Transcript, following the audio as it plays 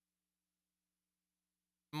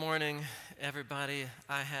morning, everybody.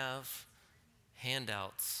 I have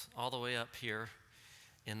handouts all the way up here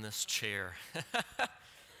in this chair.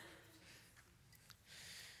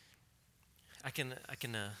 I can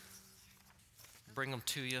bring them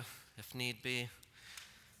to you if need be.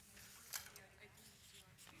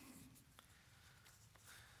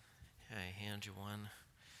 I hand you one.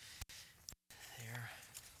 There.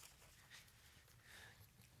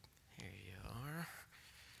 Here you are.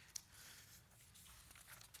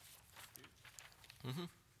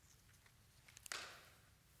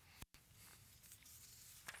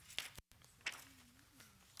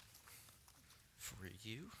 For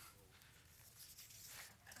you.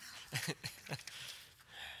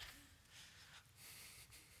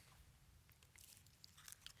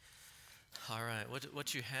 All right,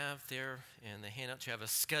 what you have there in the handout, you have a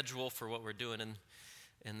schedule for what we're doing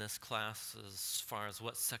in this class as far as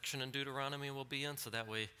what section in Deuteronomy we'll be in, so that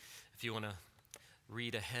way if you want to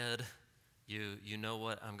read ahead, you know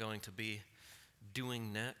what I'm going to be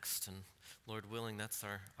doing next, and Lord willing, that's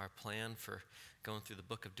our plan for going through the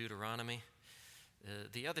book of Deuteronomy.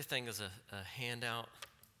 The other thing is a handout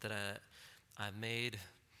that I made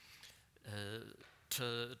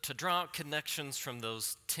to draw out connections from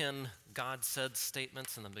those 10 God-said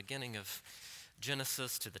statements in the beginning of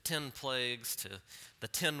Genesis to the 10 plagues to the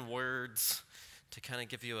 10 words, to kind of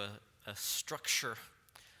give you a structure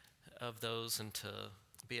of those and to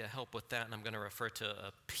be a help with that. And I'm going to refer to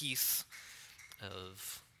a piece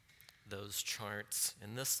of those charts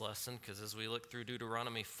in this lesson, because as we look through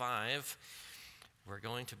Deuteronomy 5, we're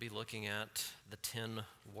going to be looking at the 10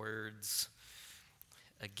 words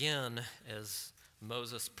again as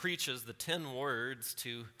Moses preaches the 10 words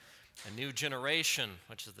to a new generation,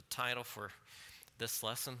 which is the title for this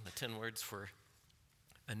lesson, the 10 words for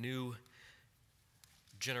a new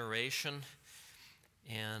generation.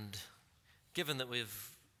 And given that we've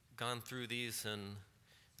gone through these in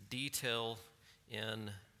detail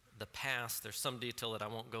in the past, there's some detail that I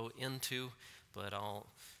won't go into, but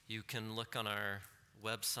you can look on our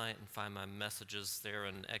website and find my messages there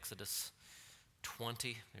in Exodus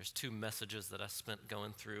 20. There's 2 messages that I spent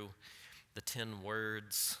going through the 10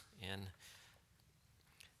 words and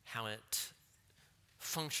how it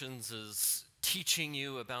functions as teaching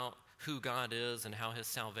you about who God is and how his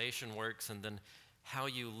salvation works, and then how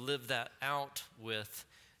you live that out with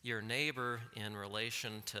your neighbor in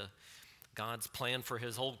relation to God's plan for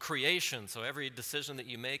his whole creation. So every decision that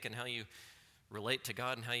you make and how you relate to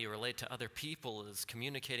God and how you relate to other people is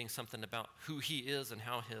communicating something about who he is and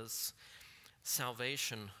how his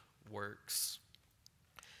salvation works.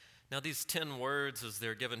 Now these 10 words, as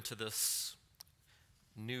they're given to this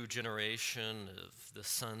new generation of the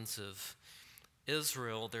sons of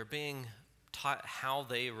Israel, they're being taught how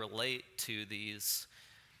they relate to these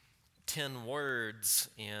 10 words.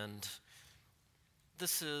 And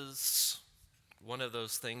this is one of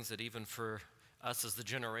those things that even for us as the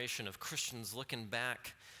generation of Christians looking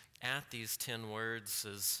back at these 10 words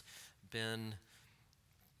has been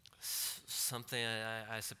something,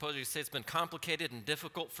 I suppose you could say it's been complicated and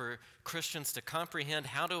difficult for Christians to comprehend.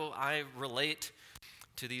 How do I relate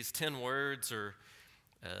to these 10 words? Or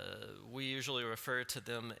we usually refer to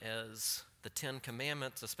them as the 10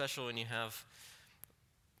 Commandments, especially when you have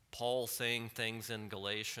Paul saying things in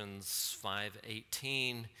Galatians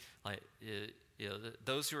 5:18, like,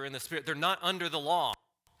 those who are in the Spirit, they're not under the law.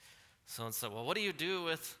 So it's like, well, what do you do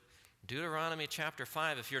with Deuteronomy chapter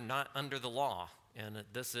 5 if you're not under the law? And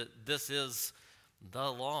this is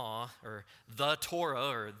the law, or the Torah,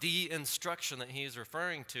 or the instruction that he's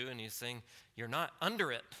referring to, and he's saying you're not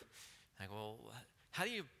under it. Like, well, how do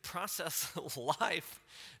you process life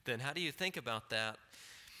then? How do you think about that?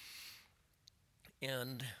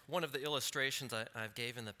 And one of the illustrations I've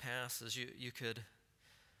gave in the past is you could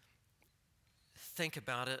think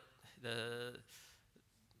about it.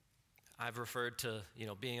 I've referred to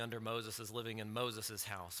being under Moses as living in Moses'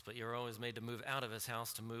 house, but you're always made to move out of his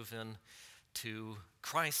house to move in to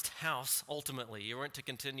Christ's house ultimately. You weren't to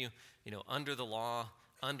continue under the law,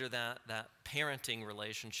 under that parenting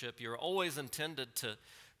relationship. You're always intended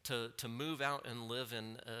to move out and live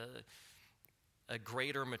in a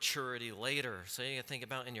greater maturity later. So you can think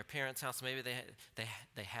about in your parents' house, maybe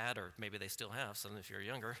they had, or maybe they still have, some if you're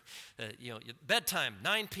younger, bedtime,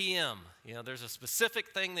 9 p.m. There's a specific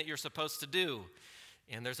thing that you're supposed to do,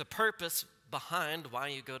 and there's a purpose behind why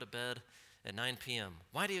you go to bed at 9 p.m.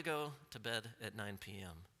 Why do you go to bed at 9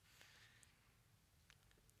 p.m.?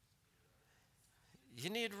 You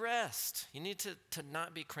need rest. You need to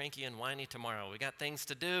not be cranky and whiny tomorrow. We got things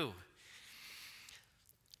to do.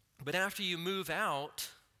 But after you move out,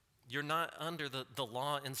 you're not under the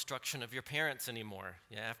law instruction of your parents anymore,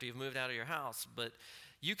 after you've moved out of your house, but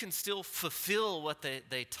you can still fulfill what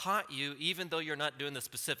they taught you, even though you're not doing the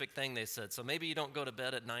specific thing they said. So maybe you don't go to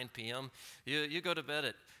bed at 9 p.m., you go to bed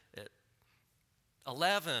at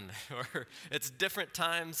 11, or it's different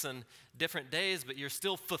times and different days, but you're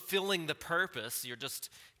still fulfilling the purpose. You're just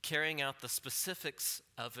carrying out the specifics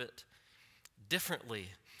of it differently.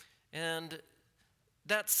 And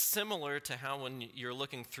that's similar to how when you're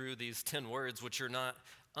looking through these 10 words, which you're not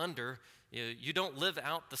under, you don't live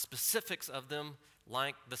out the specifics of them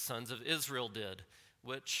like the sons of Israel did,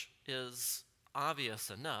 which is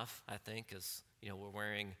obvious enough, I think, as we're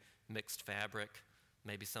wearing mixed fabric.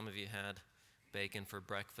 Maybe some of you had bacon for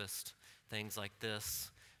breakfast, things like this.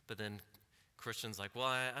 But then Christians like, well,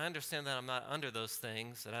 I understand that I'm not under those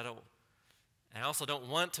things, and I also don't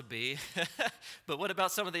want to be. But what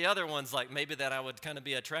about some of the other ones, like maybe that I would kind of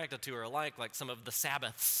be attracted to or like some of the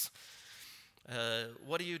Sabbaths?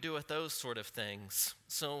 What do you do with those sort of things?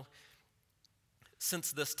 So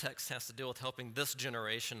since this text has to deal with helping this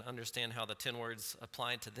generation understand how the 10 words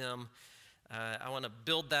apply to them, I want to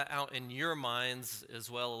build that out in your minds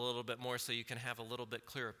as well a little bit more, so you can have a little bit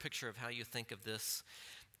clearer picture of how you think of this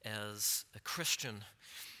as a Christian.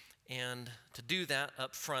 And to do that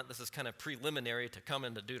up front, this is kind of preliminary to come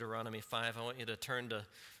into Deuteronomy 5. I want you to turn to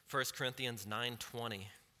 1 Corinthians 9:20.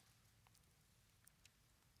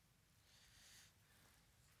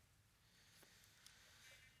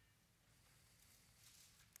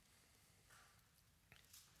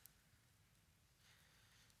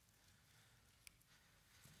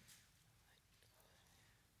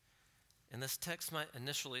 And this text might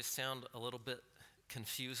initially sound a little bit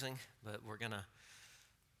confusing, but we're going to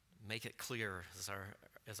make it clear as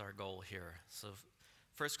our goal here. So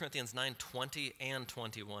 1 Corinthians 9:20 and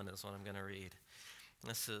 21 is what I'm going to read.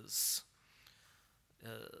 This is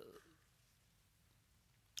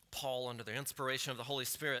Paul, under the inspiration of the Holy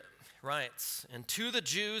Spirit, writes, "And to the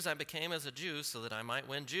Jews I became as a Jew so that I might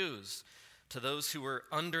win Jews, to those who were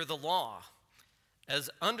under the law, as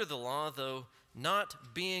under the law, though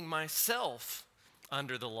not being myself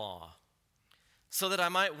under the law, so that I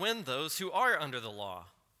might win those who are under the law.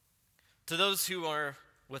 To those who are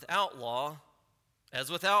without law, as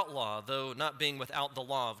without law, though not being without the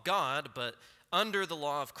law of God, but under the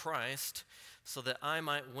law of Christ, so that I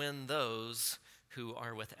might win those who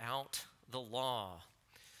are without the law."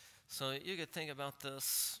 So you could think about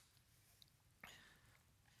this.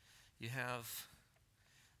 You have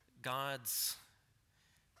God's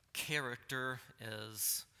character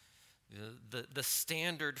as the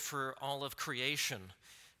standard for all of creation.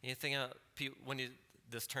 You think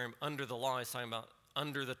this term under the law, he's talking about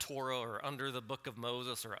under the Torah or under the book of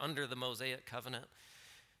Moses or under the Mosaic covenant.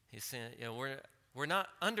 He's saying, we're not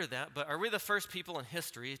under that, but are we the first people in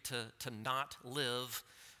history to not live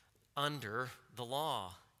under the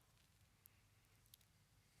law?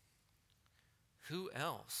 Who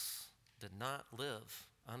else did not live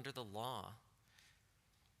under the law?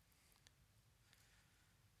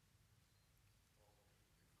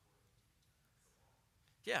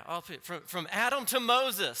 Yeah, from Adam to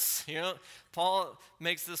Moses. Paul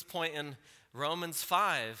makes this point in Romans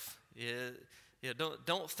 5.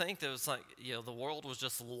 Don't think that it was like the world was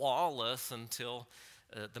just lawless until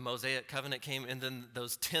the Mosaic covenant came, and then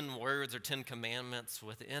those 10 words or 10 commandments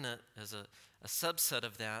within it as a subset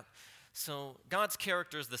of that. So God's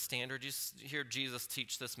character is the standard. You hear Jesus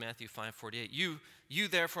teach this, Matthew 5:48. You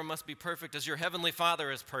therefore must be perfect as your heavenly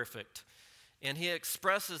Father is perfect. And he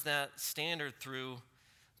expresses that standard through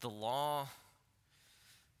the law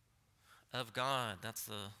of God. That's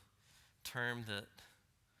the term that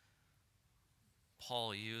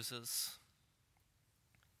Paul uses.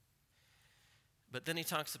 But then he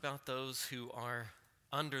talks about those who are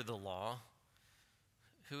under the law.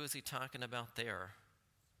 Who is he talking about there?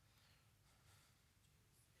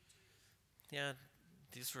 Yeah,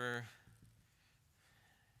 these were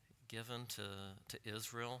given to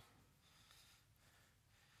Israel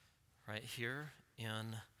right here,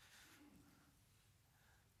 in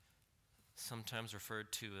sometimes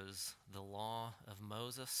referred to as the law of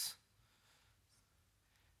Moses.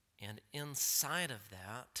 And inside of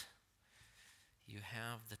that, you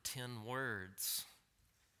have the 10 words.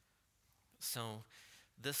 So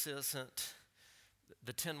this isn't,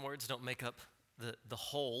 the 10 words don't make up the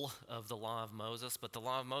whole of the law of Moses, but the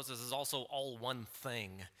law of Moses is also all one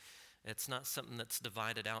thing. It's not something that's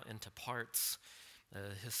divided out into parts.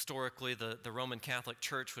 Historically, the Roman Catholic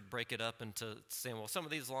Church would break it up into saying, well, some of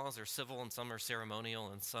these laws are civil and some are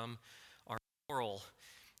ceremonial and some are moral.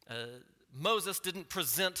 Moses didn't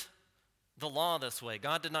present the law this way.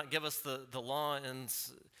 God did not give us the law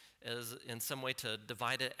as in some way to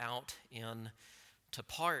divide it out into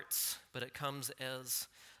parts, but it comes as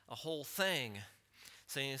a whole thing.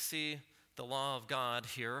 So you see the law of God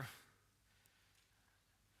here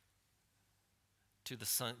to the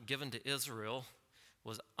son, given to Israel,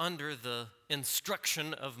 was under the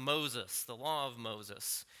instruction of Moses, the law of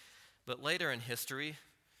Moses. But later in history,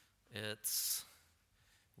 it's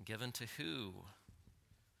given to who?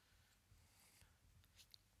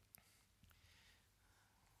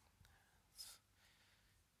 It's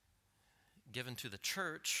given to the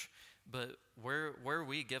church, but were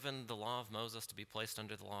we given the law of Moses to be placed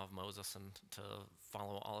under the law of Moses and to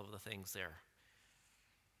follow all of the things there?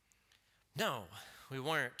 No, we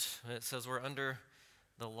weren't. It says we're under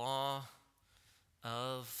the law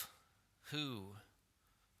of who?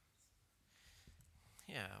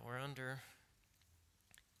 Yeah, we're under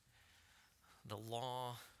the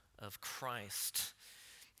law of Christ.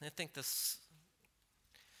 And I think this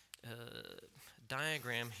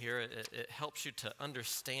diagram here, it helps you to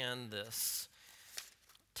understand this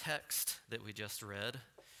text that we just read.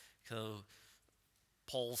 So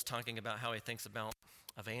Paul's talking about how he thinks about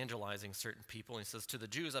evangelizing certain people. He says, to the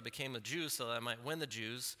Jews I became a Jew so that I might win the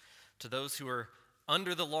Jews. To those who are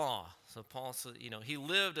under the law. So Paul said, he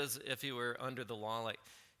lived as if he were under the law. Like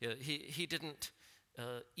he didn't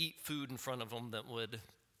eat food in front of them that would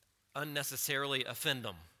unnecessarily offend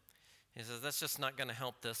them. He says, that's just not going to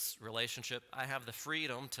help this relationship. I have the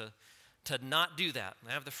freedom to not do that.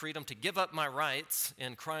 I have the freedom to give up my rights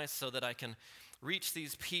in Christ so that I can reach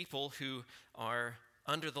these people who are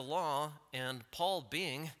under the law. And Paul,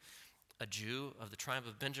 being a Jew of the tribe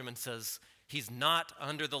of Benjamin, says he's not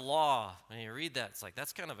under the law. When you read that, it's like,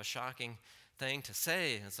 that's kind of a shocking thing to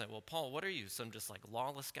say. It's like, well, Paul, what are you? Some just like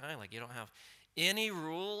lawless guy? Like you don't have any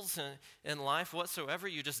rules in life whatsoever?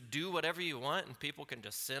 You just do whatever you want and people can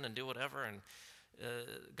just sin and do whatever, and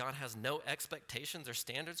God has no expectations or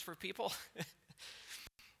standards for people?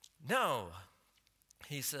 No.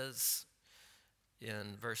 He says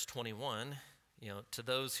in verse 21, to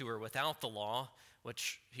those who are without the law,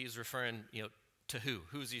 which he's referring, to who?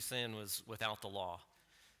 Who's he saying was without the law?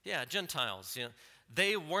 Yeah, Gentiles.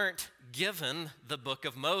 They weren't given the book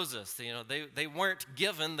of Moses. They weren't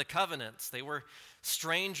given the covenants. They were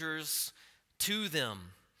strangers to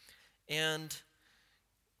them. And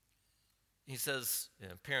he says, in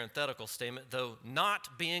a parenthetical statement, though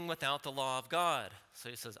not being without the law of God. So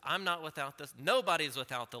he says, I'm not without this. Nobody's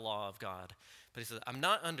without the law of God. But he says, I'm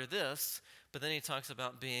not under this. But then he talks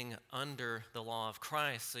about being under the law of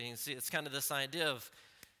Christ. So you can see it's kind of this idea of,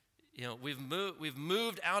 we've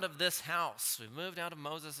moved out of this house. We've moved out of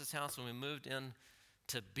Moses' house and we moved in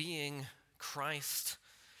to being Christ's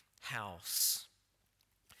house.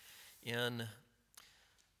 In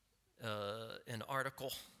an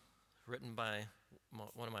article written by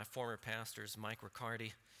one of my former pastors, Mike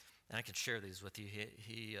Riccardi, and I can share these with you.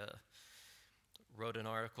 He wrote an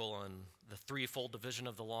article on the threefold division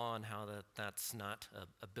of the law and how that's not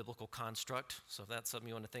a biblical construct. So if that's something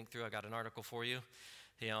you want to think through, I got an article for you.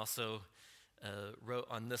 He also wrote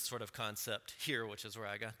on this sort of concept here, which is where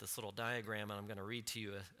I got this little diagram, and I'm going to read to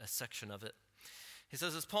you a section of it. He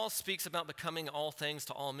says, as Paul speaks about becoming all things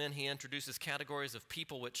to all men, he introduces categories of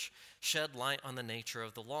people which shed light on the nature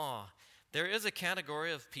of the law. There is a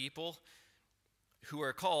category of people who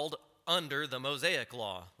are called under the Mosaic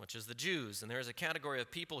law, which is the Jews. And there is a category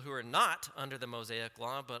of people who are not under the Mosaic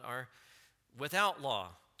law, but are without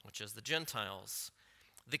law, which is the Gentiles.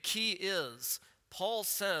 The key is, Paul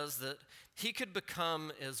says that he could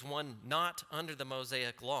become as one not under the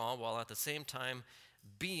Mosaic law while at the same time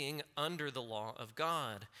being under the law of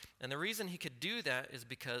God. And the reason he could do that is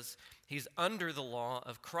because he's under the law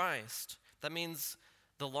of Christ. That means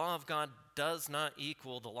the law of God does not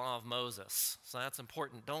equal the law of Moses. So that's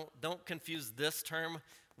important. Don't confuse this term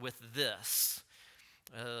with this.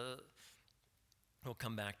 We'll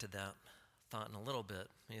come back to that thought in a little bit.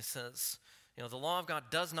 He says, the law of God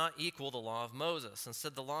does not equal the law of Moses.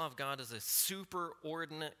 Instead, the law of God is a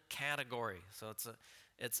superordinate category. So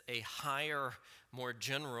it's a higher, more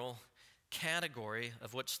general category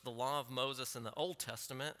of which the law of Moses in the Old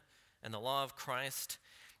Testament and the law of Christ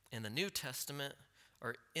in the New Testament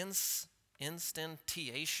are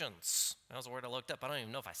instantiations. That was a word I looked up. I don't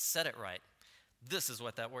even know if I said it right. This is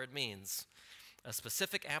what that word means. A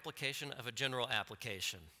specific application of a general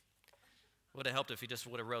application. Would have helped if you just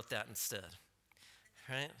would have wrote that instead.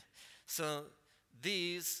 Right? So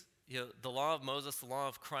these, the law of Moses, the law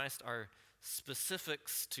of Christ are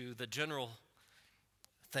specifics to the general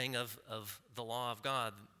thing of the law of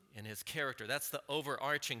God and his character. That's the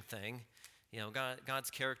overarching thing. God's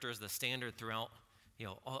character is the standard throughout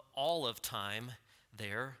all of time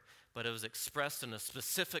there. but it was expressed in a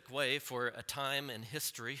specific way for a time in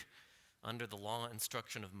history under the law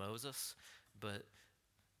instruction of Moses.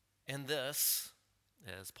 And this,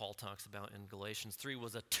 as Paul talks about in Galatians 3,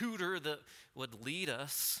 was a tutor that would lead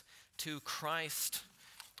us to Christ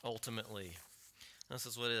ultimately. This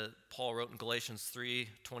is what Paul wrote in Galatians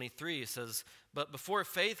 3:23. He says, "But before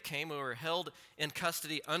faith came, we were held in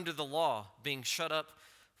custody under the law, being shut up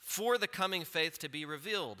for the coming faith to be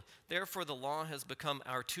revealed. Therefore the law has become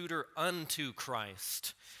our tutor unto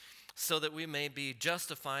Christ, so that we may be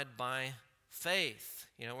justified by faith."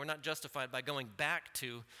 We're not justified by going back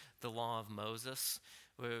to the law of Moses.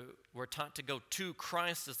 We're taught to go to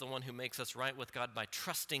Christ as the one who makes us right with God by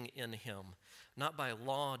trusting in him, not by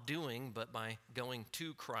law doing, but by going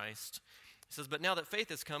to Christ. He says, "But now that faith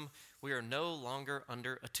has come, we are no longer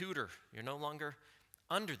under a tutor." You're no longer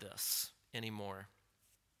under this anymore.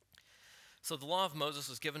 So the law of Moses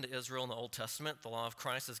was given to Israel in the Old Testament. The law of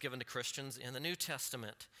Christ is given to Christians in the New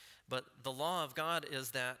Testament. But the law of God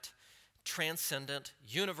is that transcendent,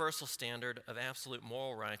 universal standard of absolute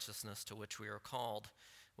moral righteousness to which we are called,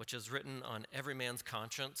 which is written on every man's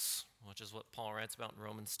conscience, which is what Paul writes about in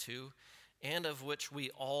Romans 2, and of which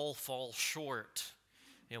we all fall short.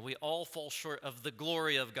 We all fall short of the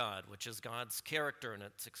glory of God, which is God's character, and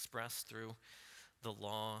it's expressed through the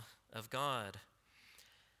law of God.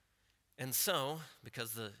 And so,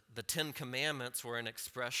 because the Ten Commandments were an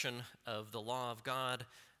expression of the law of God,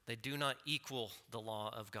 they do not equal the law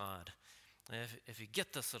of God. If you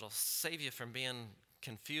get this, it'll save you from being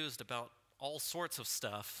confused about all sorts of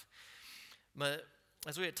stuff. But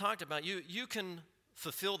as we had talked about, you can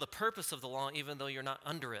fulfill the purpose of the law even though you're not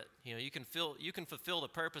under it. You can fulfill the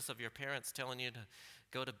purpose of your parents telling you to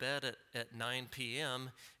go to bed at 9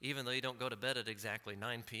 p.m. even though you don't go to bed at exactly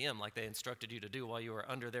 9 p.m. like they instructed you to do while you were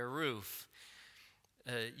under their roof.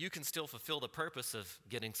 You can still fulfill the purpose of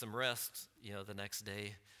getting some rest, the next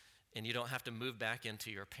day, and you don't have to move back into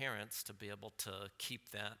your parents to be able to keep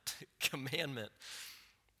that commandment.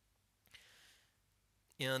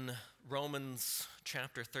 In Romans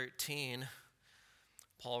chapter 13,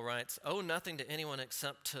 Paul writes, "Owe nothing to anyone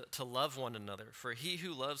except to love one another, for he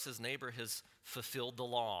who loves his neighbor has fulfilled the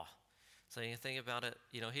law." So you think about it,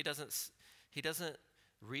 he doesn't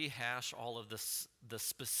rehash all of the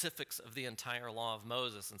specifics of the entire law of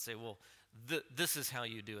Moses and say, well, this is how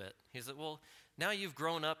you do it. He said, well, now you've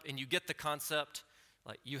grown up and you get the concept,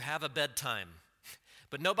 like you have a bedtime.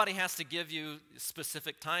 But nobody has to give you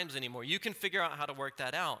specific times anymore. You can figure out how to work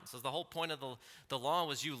that out. So the whole point of the law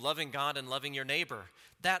was you loving God and loving your neighbor.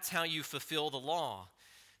 That's how you fulfill the law.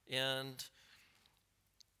 And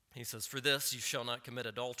he says, "For this you shall not commit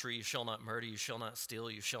adultery, you shall not murder, you shall not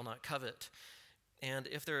steal, you shall not covet. And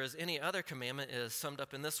if there is any other commandment, it is summed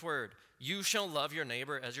up in this word: you shall love your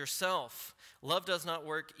neighbor as yourself. Love does not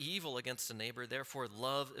work evil against a neighbor, therefore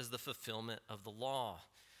love is the fulfillment of the law."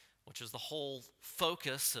 Which is the whole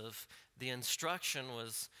focus of the instruction,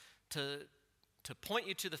 was to point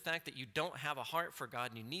you to the fact that you don't have a heart for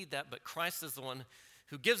God and you need that, but Christ is the one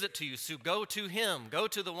who gives it to you. So go to him. Go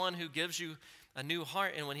to the one who gives you a new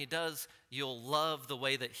heart, and when he does, you'll love the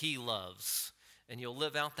way that he loves. And you'll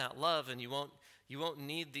live out that love, and you won't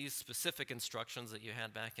need these specific instructions that you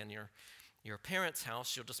had back in your parents'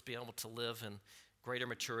 house. You'll just be able to live in greater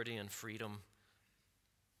maturity and freedom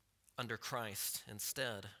under Christ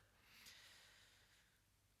instead.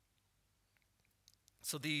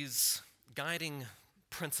 So these guiding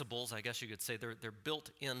principles, I guess you could say, they're built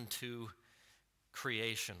into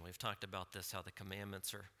creation. We've talked about this, how the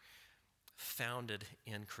commandments are founded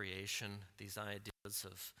in creation, these ideas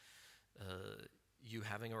of you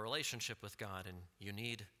having a relationship with God, and you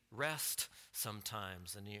need rest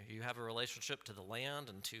sometimes, and you have a relationship to the land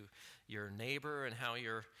and to your neighbor and how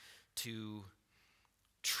you're to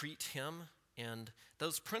treat him. And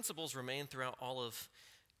those principles remain throughout all of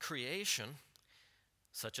creation,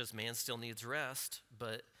 such as man still needs rest,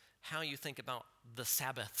 but how you think about the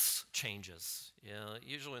Sabbaths changes.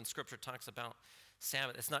 Usually when Scripture talks about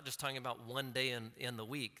Sabbath, it's not just talking about one day in the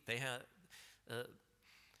week. They had,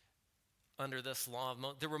 under this law of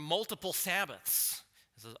Moses, there were multiple Sabbaths.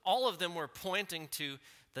 It says all of them were pointing to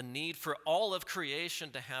the need for all of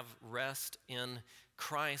creation to have rest in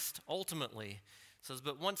Christ ultimately. It says,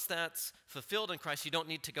 but once that's fulfilled in Christ, you don't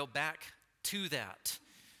need to go back to that.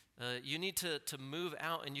 You need to move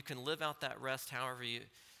out, and you can live out that rest however you,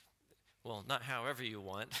 well, not however you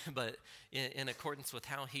want, but in accordance with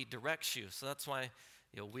how he directs you. So that's why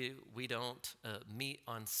we don't meet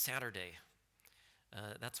on Saturday.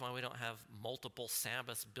 That's why we don't have multiple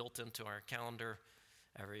Sabbaths built into our calendar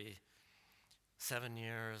every 7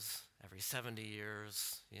 years, every 70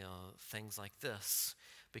 years, things like this.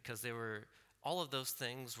 because all of those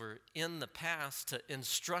things were in the past to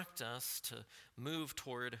instruct us to move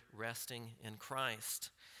toward resting in Christ.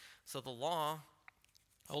 So the law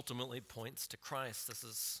ultimately points to Christ. This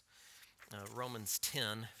is Romans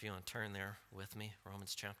 10, if you want to turn there with me,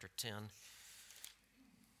 Romans chapter 10.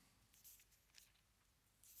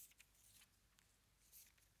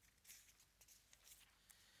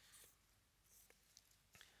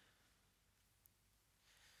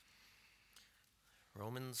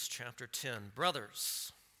 Romans chapter 10.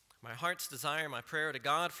 Brothers, my heart's desire, my prayer to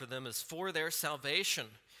God for them is for their salvation.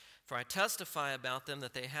 For I testify about them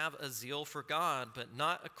that they have a zeal for God, but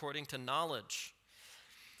not according to knowledge.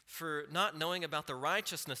 For not knowing about the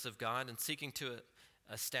righteousness of God and seeking to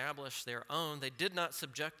establish their own, they did not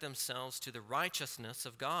subject themselves to the righteousness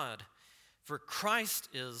of God. For Christ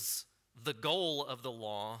is the goal of the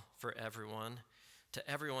law for everyone, to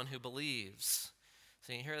everyone who believes.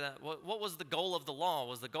 So you hear that? What was the goal of the law?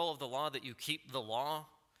 Was the goal of the law that you keep the law?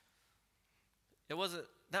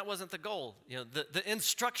 That wasn't the goal. The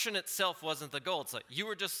instruction itself wasn't the goal. It's like you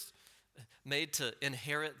were just made to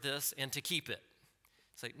inherit this and to keep it.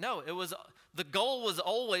 It's like, no, the goal was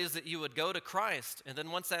always that you would go to Christ. And then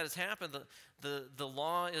once that has happened, the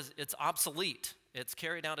law it's obsolete. It's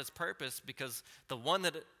carried out its purpose because the one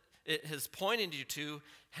that it has pointed you to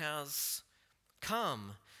has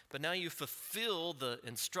come. But now you fulfill the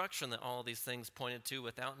instruction that all of these things pointed to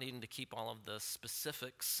without needing to keep all of the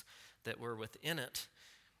specifics that were within it,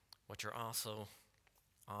 which are also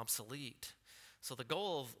obsolete. So the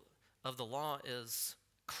goal of the law is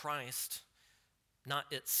Christ, not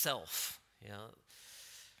itself.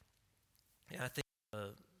 I think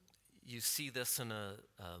you see this in a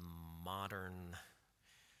modern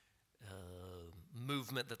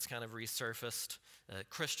movement that's kind of resurfaced.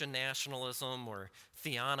 Christian nationalism or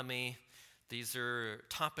theonomy. These are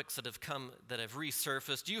topics that have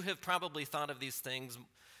resurfaced. You have probably thought of these things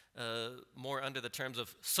more under the terms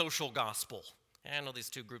of social gospel. And I know these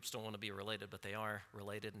two groups don't want to be related, but they are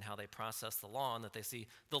related in how they process the law, and that they see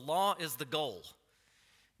the law is the goal.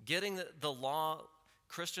 Getting the law,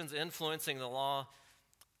 Christians influencing the law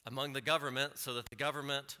among the government so that the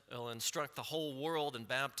government will instruct the whole world and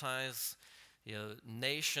baptize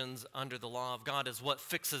nations under the law of God is what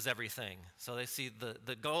fixes everything. So they see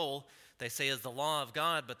the goal, they say, is the law of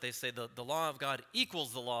God, but they say the law of God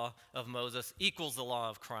equals the law of Moses, equals the law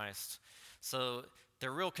of Christ. So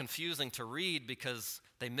they're real confusing to read because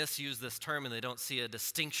they misuse this term and they don't see a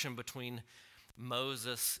distinction between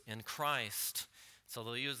Moses and Christ. So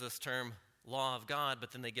they'll use this term, law of God,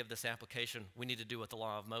 but then they give this application, we need to do what the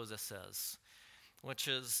law of Moses says, which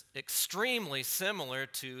is extremely similar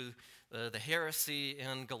to the heresy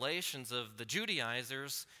in Galatians of the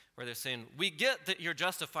Judaizers, where they're saying, we get that you're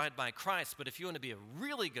justified by Christ, but if you want to be a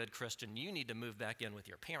really good Christian, you need to move back in with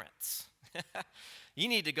your parents. You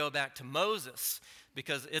need to go back to Moses,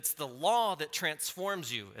 because it's the law that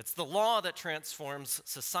transforms you. It's the law that transforms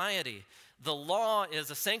society. The law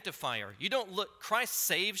is a sanctifier. Christ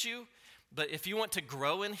saves you, but if you want to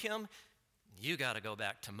grow in him, you got to go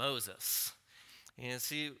back to Moses. And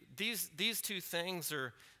see, these two things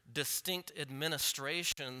are distinct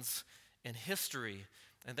administrations in history,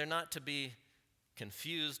 and they're not to be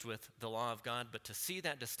confused with the law of God, but to see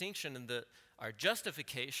that distinction and that our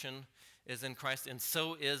justification is in Christ, and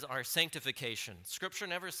so is our sanctification. Scripture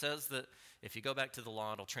never says that if you go back to the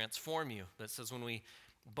law, it'll transform you. But it says when we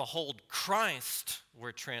behold Christ,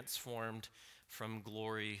 we're transformed from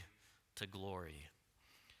glory to glory.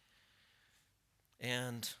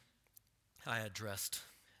 And I addressed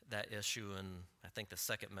that issue in, I think, the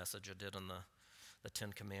second message I did on the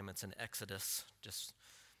Ten Commandments in Exodus, just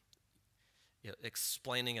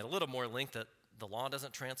explaining at a little more length that the law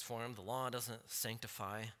doesn't transform, the law doesn't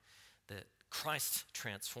sanctify, that Christ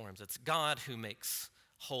transforms. It's God who makes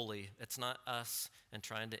holy. It's not us and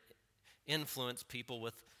trying to influence people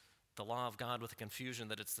with the law of God with a confusion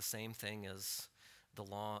that it's the same thing as the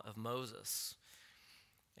law of Moses.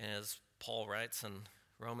 And as Paul writes in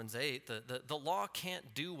Romans 8, the law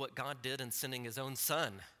can't do what God did in sending his own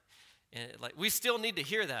son. And we still need to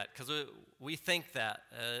hear that because we think that.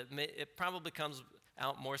 It probably comes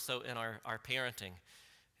out more so in our parenting.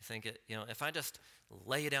 You think, if I just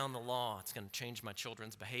lay down the law, it's going to change my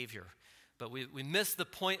children's behavior. But we miss the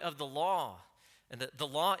point of the law, and that the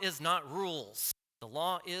law is not rules. The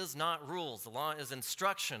law is not rules. The law is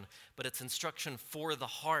instruction, but it's instruction for the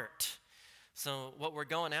heart. So what we're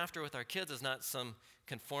going after with our kids is not some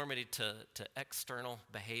conformity to external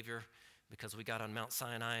behavior because we got on Mount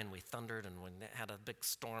Sinai and we thundered and we had a big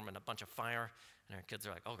storm and a bunch of fire, and our kids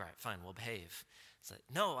are like, all right, fine, we'll behave. It's like,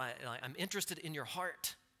 no, I'm interested in your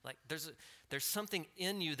heart. Like there's something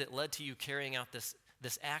in you that led to you carrying out this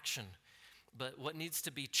action. But what needs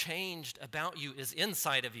to be changed about you is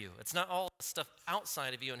inside of you. It's not all the stuff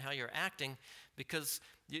outside of you and how you're acting, because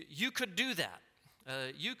you could do that.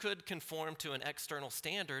 You could conform to an external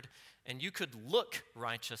standard, and you could look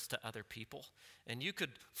righteous to other people, and you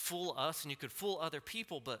could fool us, and you could fool other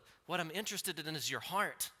people, but what I'm interested in is your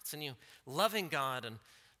heart. It's in you loving God and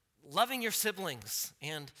loving your siblings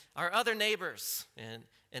and our other neighbors and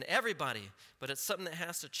everybody, but it's something that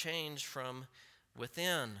has to change from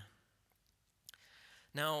within.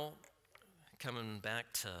 Now, coming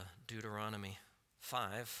back to Deuteronomy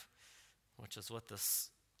 5, which is what this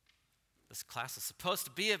class is supposed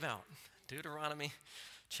to be about, Deuteronomy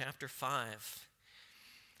chapter 5.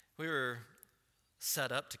 We were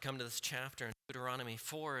set up to come to this chapter in Deuteronomy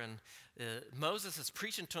 4, and Moses is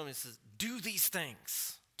preaching to him. He says, do these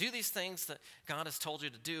things. Do these things that God has told you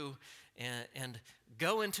to do, and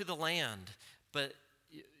go into the land. But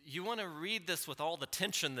you want to read this with all the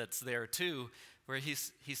tension that's there too, where he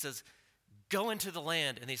says, go into the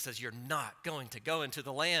land, and he says, you're not going to go into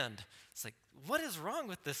the land. It's like, what is wrong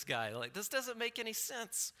with this guy? Like, this doesn't make any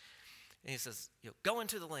sense. And he says, go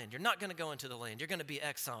into the land. You're not going to go into the land. You're going to be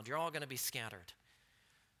exiled. You're all going to be scattered.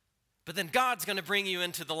 But then God's going to bring you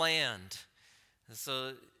into the land. And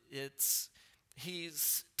so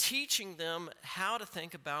he's teaching them how to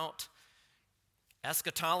think about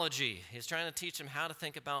eschatology. He's trying to teach them how to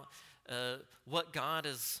think about what God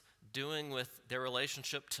is doing with their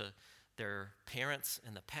relationship to their parents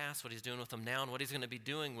in the past, what he's doing with them now, and what he's going to be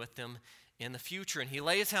doing with them in the future. And he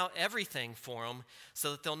lays out everything for them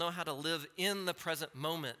so that they'll know how to live in the present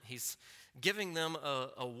moment. He's giving them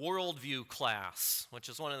a worldview class, which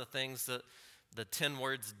is one of the things that the 10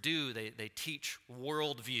 words do. They teach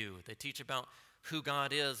worldview. They teach about who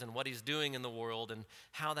God is and what he's doing in the world and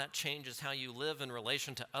how that changes how you live in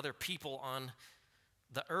relation to other people on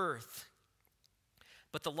the earth.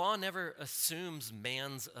 But the law never assumes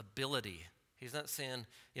man's ability. He's not saying,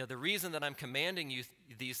 the reason that I'm commanding you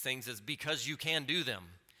these things is because you can do them.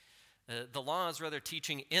 The law is rather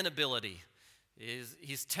teaching inability.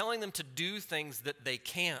 He's telling them to do things that they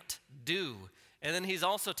can't do. And then he's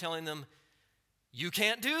also telling them, you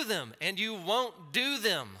can't do them, and you won't do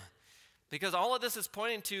them. Because all of this is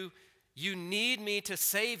pointing to, you need me to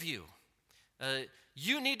save you.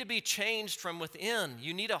 You need to be changed from within.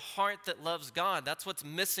 You need a heart that loves God. That's what's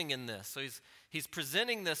missing in this. So he's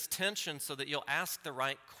presenting this tension so that you'll ask the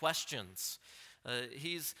right questions.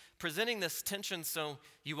 He's presenting this tension so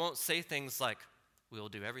you won't say things like, we will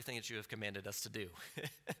do everything that you have commanded us to do,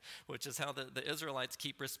 which is how the Israelites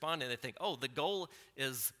keep responding. They think, the goal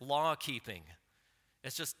is law keeping.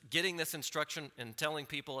 It's just getting this instruction and telling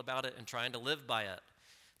people about it and trying to live by it.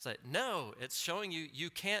 It's like, no, it's showing you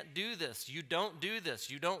can't do this. You don't do this.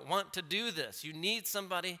 You don't want to do this. You need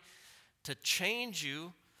somebody to change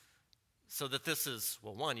you so that this is,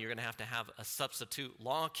 one, you're going to have a substitute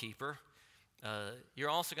law keeper. You're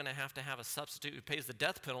also going to have a substitute who pays the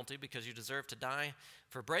death penalty because you deserve to die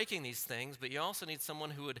for breaking these things, but you also need someone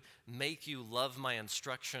who would make you love my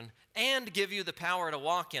instruction and give you the power to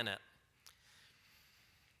walk in it.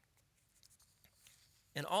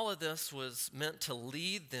 And all of this was meant to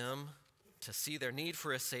lead them to see their need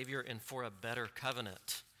for a Savior and for a better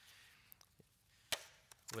covenant,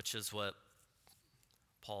 which is what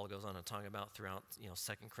Paul goes on to talk about throughout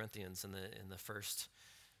 2 Corinthians in the first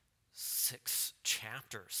 6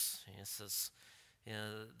 chapters. He says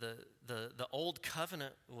the old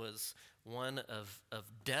covenant was one of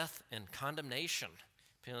death and condemnation.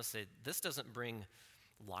 People say, this doesn't bring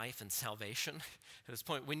life and salvation. At this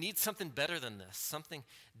point, we need something better than this, something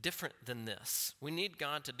different than this. We need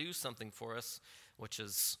God to do something for us, which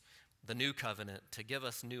is the new covenant, to give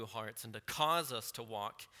us new hearts and to cause us to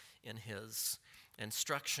walk in his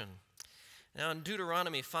instruction. Now in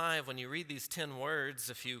Deuteronomy 5, when you read these 10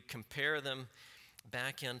 words, if you compare them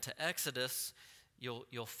back into Exodus,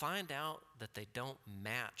 you'll find out that they don't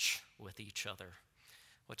match with each other,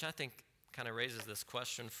 which I think kind of raises this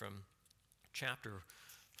question from chapter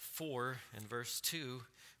 4 and verse 2,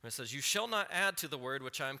 where it says, you shall not add to the word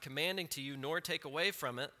which I am commanding to you, nor take away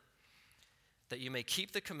from it, that you may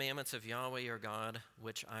keep the commandments of Yahweh your God,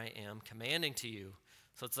 which I am commanding to you.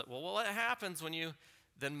 So it's like, what happens when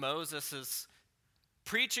then Moses is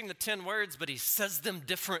preaching the 10 words, but he says them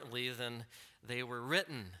differently than they were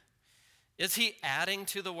written. Is he adding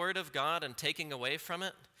to the word of God and taking away from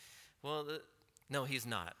it? Well, no, he's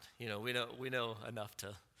not. We know enough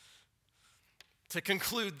to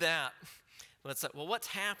conclude that. But it's like, what's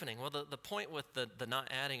happening? Well, the point with the not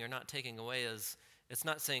adding or not taking away is it's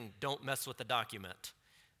not saying don't mess with the document.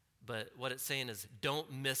 But what it's saying is,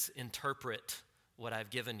 don't misinterpret what I've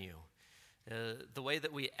given you. The way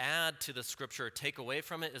that we add to the scripture or take away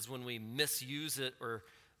from it is when we misuse it or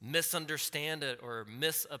misunderstand it or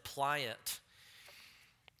misapply it.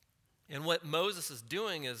 And what Moses is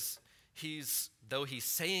doing is though he's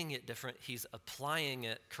saying it different, he's applying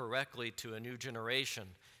it correctly to a new generation.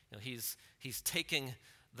 He's taking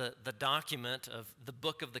the document of the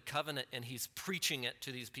book of the covenant and he's preaching it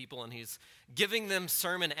to these people and he's giving them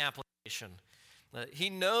sermon application. He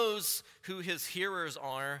knows who his hearers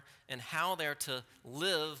are and how they're to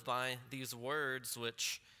live by these words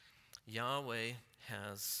which Yahweh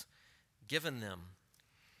has given them.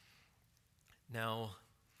 Now,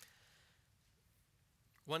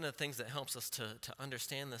 one of the things that helps us to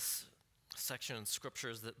understand this section in Scripture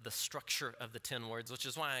is the structure of the 10 words, which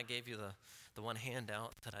is why I gave you the one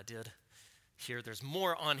handout that I did here. There's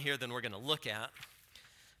more on here than we're going to look at.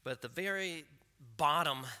 But at the very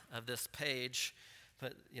bottom of this page,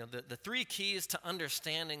 but the three keys to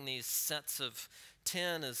understanding these sets of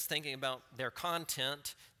 10 is thinking about their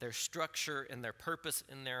content, their structure, and their purpose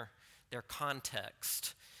in their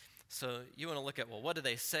context. So you want to look at, well, what do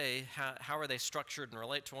they say? How are they structured and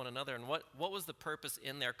relate to one another? And what was the purpose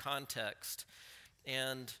in their context?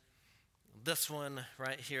 And this one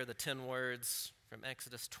right here, the 10 words from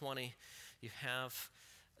Exodus 20, you have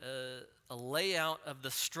a layout of the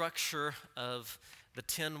structure of the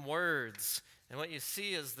 10 words. And what you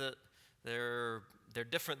see is that they're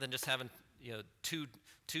different than just having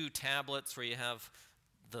two tablets where you have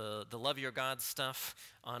the love your God stuff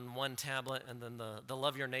on one tablet and then the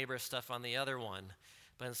love your neighbor stuff on the other one.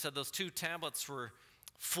 But instead, those two tablets were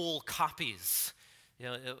full copies.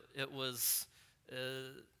 It was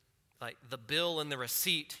like the bill and the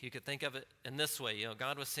receipt. You could think of it in this way.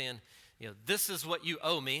 God was saying, this is what you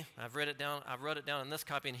owe me. I wrote it down in this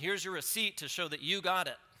copy, and here's your receipt to show that you got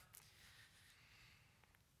it.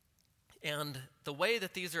 And the way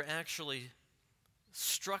that these are actually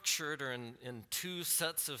structured are in two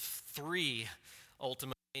sets of three,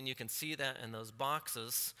 ultimately, and you can see that in those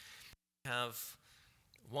boxes. You have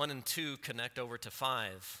 1 and 2 connect over to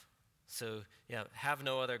 5. So, have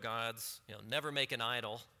no other gods, never make an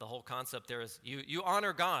idol. The whole concept there is you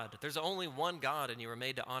honor God. There's only one God, and you were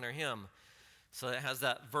made to honor him. So it has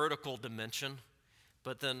that vertical dimension.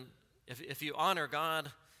 But then if you honor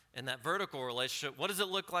God in that vertical relationship, what does it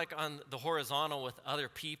look like on the horizontal with other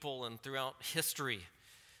people and throughout history?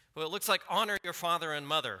 Well, it looks like honor your father and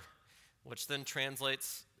mother, which then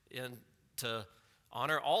translates into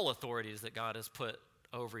honor all authorities that God has put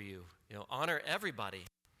over you. Honor everybody.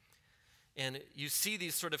 And you see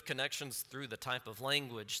these sort of connections through the type of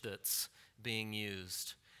language that's being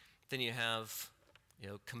used. Then you have,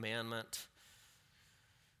 commandment.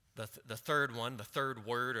 The third one, the third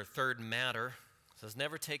word or third matter, says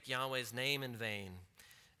never take Yahweh's name in vain.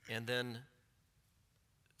 And then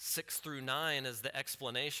 6 through 9 is the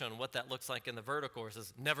explanation on what that looks like in the vertical. It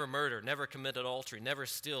says never murder, never commit adultery, never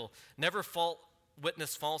steal, never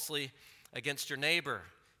witness falsely against your neighbor.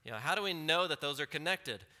 How do we know that those are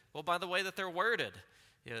connected? Well, by the way that they're worded.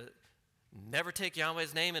 Never take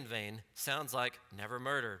Yahweh's name in vain sounds like never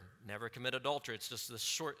murder, never commit adultery. It's just this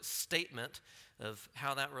short statement of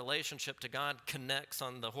how that relationship to God connects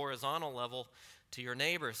on the horizontal level to your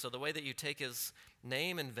neighbor. So the way that you take his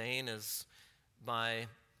name in vain is by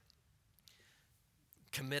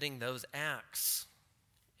committing those acts.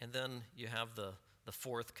 And then you have the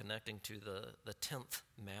fourth connecting to the 10th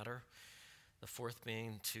matter. The fourth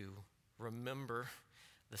being to remember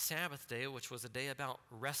the Sabbath day, which was a day about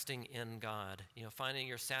resting in God, finding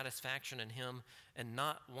your satisfaction in him and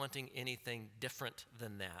not wanting anything different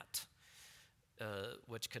than that,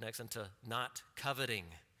 which connects into not coveting,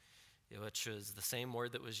 which is the same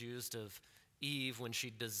word that was used of Eve when she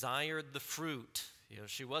desired the fruit.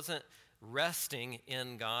 She wasn't resting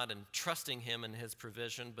in God and trusting him in his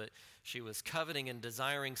provision, but she was coveting and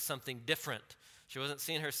desiring something different. She wasn't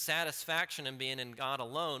seeing her satisfaction in being in God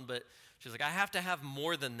alone, but she's like, I have to have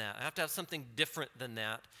more than that. I have to have something different than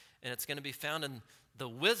that, and it's going to be found in the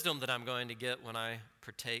wisdom that I'm going to get when I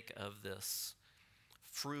partake of this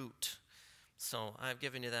fruit. So I've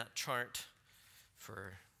given you that chart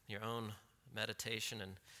for your own meditation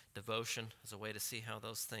and devotion as a way to see how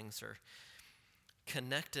those things are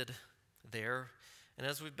connected there. And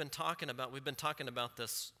as we've been talking about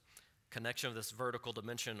this connection of this vertical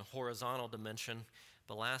dimension, horizontal dimension.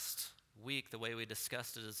 But last week, the way we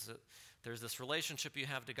discussed it is that there's this relationship you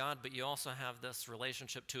have to God, but you also have this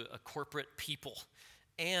relationship to a corporate people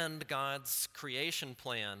and God's creation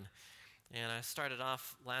plan. And I started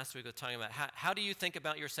off last week with talking about how do you think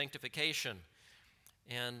about your sanctification?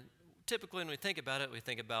 And typically when we think about it, we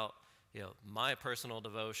think about, my personal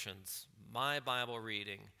devotions, my Bible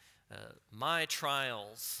reading, my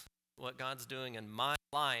trials, what God's doing in my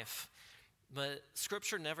life. But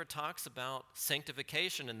Scripture never talks about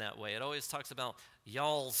sanctification in that way. It always talks about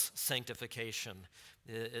y'all's sanctification.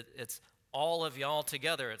 It's all of y'all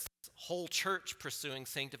together. It's whole church pursuing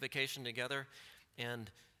sanctification together,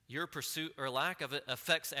 and your pursuit or lack of it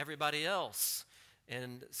affects everybody else.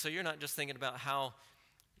 And so you're not just thinking about how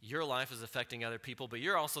your life is affecting other people, but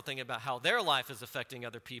you're also thinking about how their life is affecting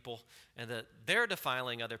other people, and that they're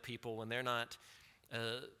defiling other people when they're not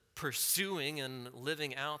pursuing and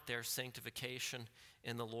living out their sanctification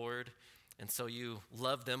in the Lord. And so you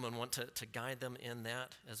love them and want to guide them in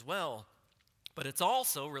that as well. But it's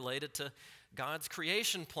also related to God's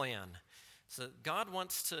creation plan. So God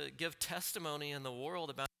wants to give testimony in the world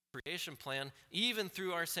about the creation plan, even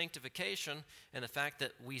through our sanctification and the fact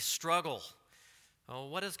that we struggle. Oh,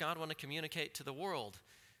 what does God want to communicate to the world?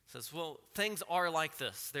 He says, well, things are like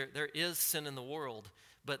this. There is sin in the world,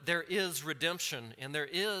 but there is redemption, and there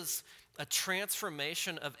is a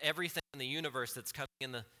transformation of everything in the universe that's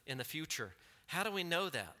coming in the future. How do we know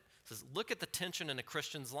that? He says, look at the tension in a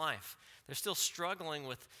Christian's life. They're still struggling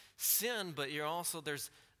with sin, but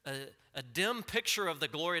there's a dim picture of the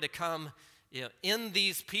glory to come, in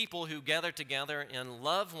these people who gather together and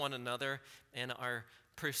love one another and are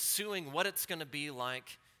pursuing what it's going to be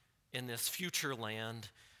like in this future land,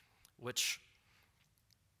 which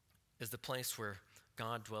is the place where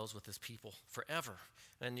God dwells with his people forever.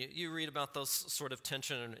 And you read about those sort of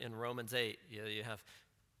tension in Romans 8. You have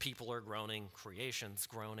people are groaning, creation's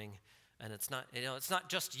groaning, and it's not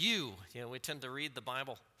just you. We tend to read the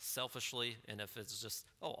Bible selfishly, and if it's just,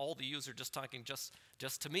 all the yous are just talking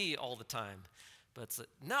just to me all the time. But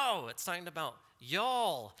it's talking about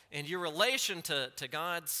y'all and your relation to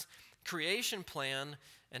God's creation plan,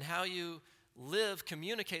 and how you live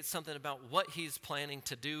communicates something about what he's planning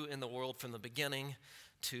to do in the world from the beginning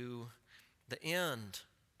to the end.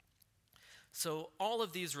 So all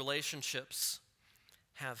of these relationships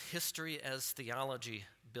have history as theology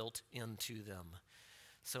built into them.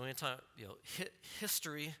 So anytime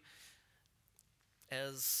history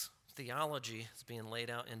as theology is being laid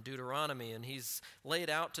out in Deuteronomy, and he's laid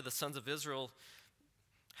out to the sons of Israel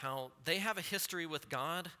how they have a history with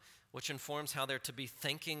God, which informs how they're to be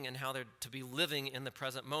thinking and how they're to be living in the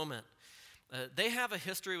present moment. They have a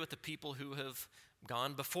history with the people who have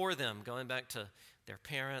gone before them, going back to their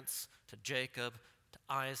parents, to Jacob, to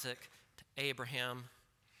Isaac, to Abraham.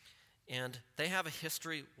 And they have a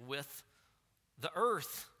history with the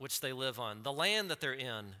earth which they live on, the land that they're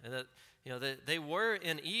in. And that, they were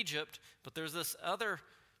in Egypt, but there's this other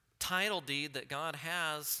title deed that God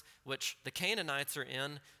has, which the Canaanites are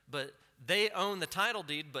in, but they own the title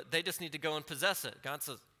deed, but they just need to go and possess it. God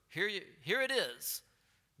says, here it is.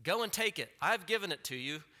 Go and take it. I've given it to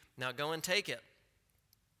you. Now go and take it.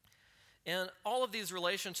 And all of these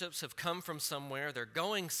relationships have come from somewhere. They're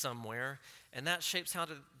going somewhere, and that shapes how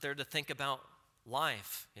they're to think about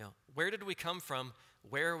life. Where did we come from?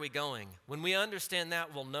 Where are we going? When we understand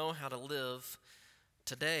that, we'll know how to live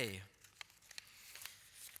today.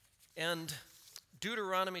 And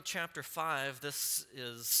Deuteronomy chapter 5, this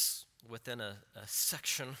is within a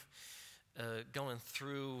section going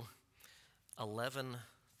through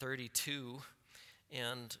 11:32,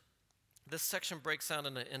 and this section breaks out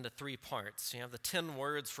into three parts. You have the 10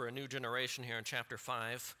 words for a new generation here in chapter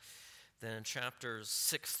 5. Then in chapters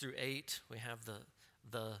 6 through 8, we have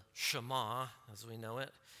the Shema, as we know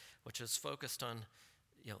it, which is focused on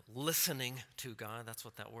listening to God. That's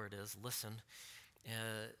what that word is, listen.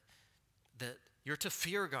 That you're to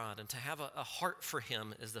fear God and to have a heart for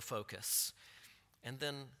him is the focus. And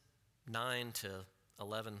then 9 to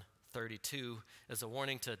 11:32 is a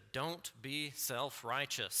warning to don't be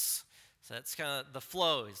self-righteous. So that's kind of the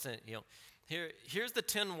flow. Here's the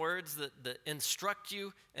 10 words that instruct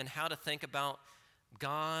you in how to think about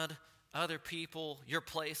God, other people, your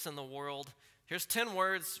place in the world. Here's 10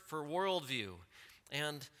 words for worldview.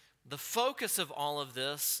 And the focus of all of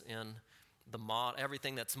this in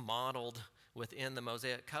everything that's modeled within the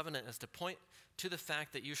Mosaic covenant is to point to the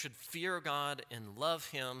fact that you should fear God and love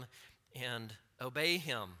him and obey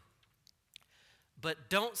him. But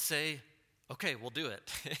don't say, okay, we'll do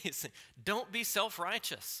it. Don't be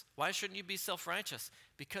self-righteous. Why shouldn't you be self-righteous?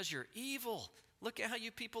 Because you're evil. Look at how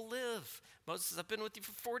you people live. Moses, I've been with you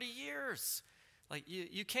for 40 years. Like,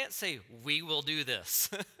 you can't say, we will do this.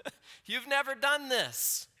 You've never done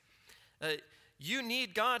this. You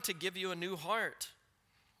need God to give you a new heart.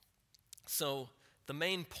 So the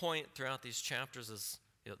main point throughout these chapters is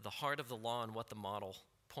the heart of the law and what the model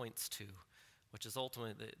points to. which is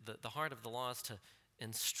ultimately the heart of the law is to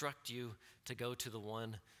instruct you to go to the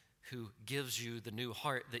one who gives you the new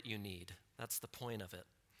heart that you need. That's the point of it.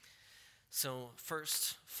 So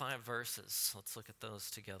first 5 verses, let's look at those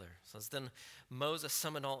together. It says, then Moses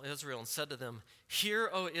summoned all Israel and said to them, hear,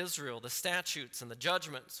 O Israel, the statutes and the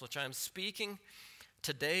judgments which I am speaking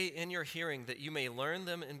today in your hearing, that you may learn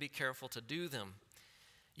them and be careful to do them.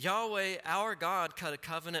 Yahweh, our God, cut a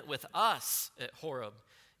covenant with us at Horeb.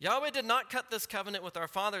 Yahweh did not cut this covenant with our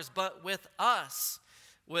fathers, but with us,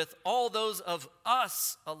 with all those of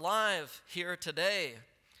us alive here today.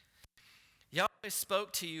 Yahweh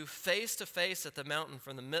spoke to you face to face at the mountain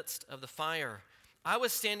from the midst of the fire. I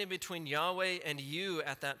was standing between Yahweh and you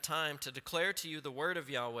at that time to declare to you the word of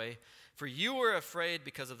Yahweh, for you were afraid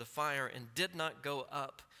because of the fire and did not go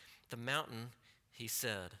up the mountain, he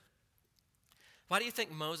said. Why do you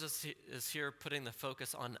think Moses is here putting the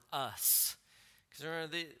focus on us? Because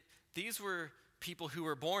remember, these were people who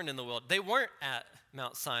were born in the world. They weren't at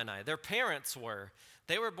Mount Sinai. Their parents were.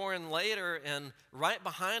 They were born later, and right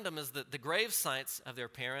behind them is the grave sites of their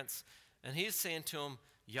parents. And he's saying to them,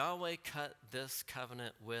 Yahweh cut this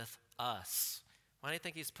covenant with us. Why do you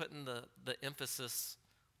think he's putting the emphasis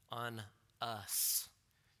on us?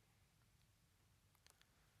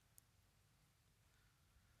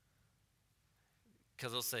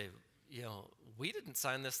 Because they'll say, we didn't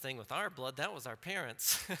sign this thing with our blood. That was our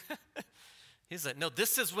parents. He's like, no,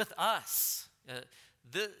 this is with us.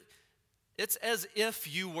 It's as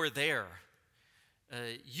if you were there.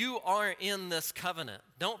 You are in this covenant.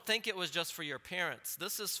 Don't think it was just for your parents.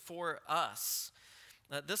 This is for us.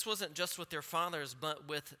 This wasn't just with their fathers, but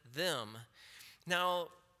with them. Now,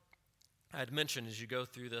 I'd mentioned as you go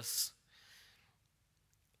through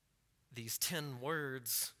these 10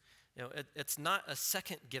 words, it's not a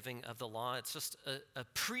second giving of the law. It's just a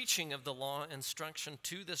preaching of the law instruction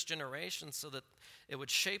to this generation so that it would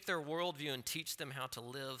shape their worldview and teach them how to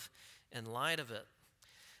live in light of it.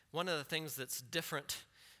 One of the things that's different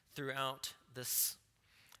throughout this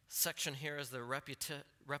section here is the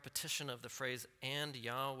repetition of the phrase, and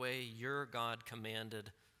Yahweh your God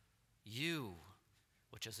commanded you,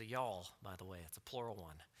 which is a y'all, by the way. It's a plural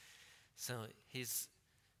one. So he's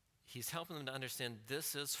helping them to understand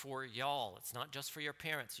this is for y'all. It's not just for your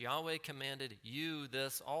parents. Yahweh commanded you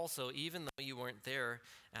this also, even though you weren't there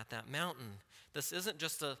at that mountain. This isn't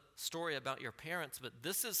just a story about your parents, but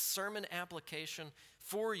this is sermon application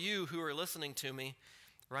for you who are listening to me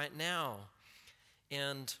right now.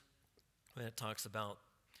 And when it talks about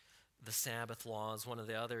the Sabbath laws, one of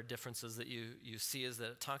the other differences that you see is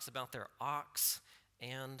that it talks about their ox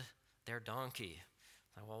and their donkey.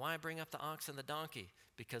 Well, why bring up the ox and the donkey?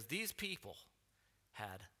 Because these people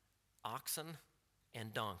had oxen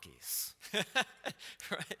and donkeys.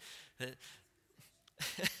 Right?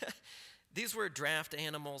 These were draft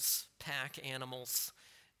animals, pack animals,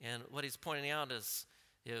 and what he's pointing out is,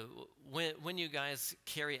 when you guys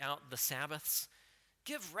carry out the Sabbaths,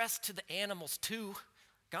 give rest to the animals too.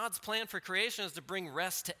 God's plan for creation is to bring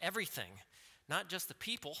rest to everything, not just the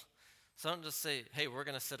people. So don't just say, hey, we're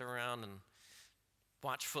going to sit around and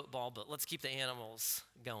watch football, but let's keep the animals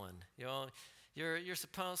going. You're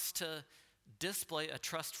supposed to display a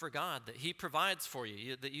trust for God that he provides for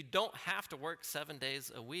you, that you don't have to work 7 days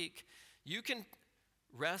a week. You can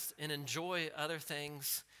rest and enjoy other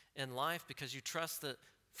things in life because you trust that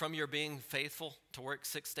from your being faithful to work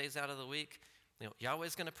 6 days out of the week,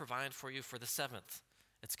 Yahweh's going to provide for you for the 7th.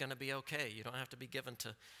 It's going to be okay. You don't have to be given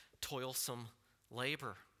to toilsome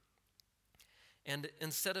labor. And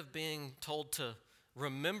instead of being told to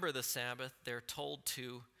remember the Sabbath, they're told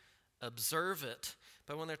to observe it.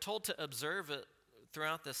 But when they're told to observe it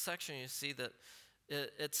throughout this section, you see that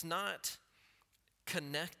it's not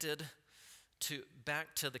connected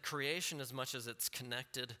back to the creation as much as it's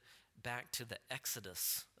connected back to the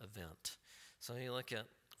Exodus event. So you look at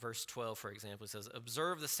verse 12, for example. It says,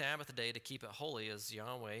 observe the Sabbath day to keep it holy as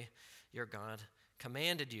Yahweh, your God,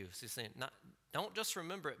 commanded you. So he's saying, don't just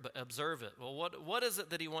remember it, but observe it. Well, what is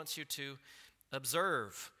it that he wants you to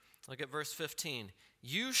observe? Look at verse 15.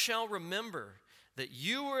 You shall remember that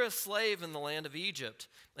you were a slave in the land of Egypt,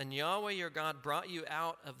 and Yahweh your God brought you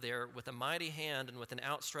out of there with a mighty hand and with an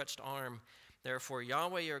outstretched arm. Therefore,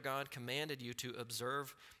 Yahweh your God commanded you to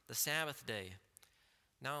observe the Sabbath day.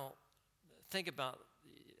 Now, think about,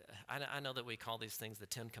 I know that we call these things the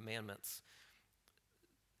 10 Commandments.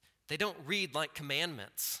 They don't read like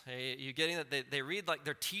commandments. You getting that? They read like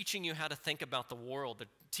they're teaching you how to think about the world. They're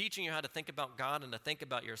teaching you how to think about God and to think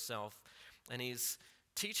about yourself. And he's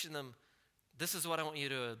teaching them, this is what I want you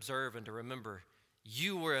to observe and to remember.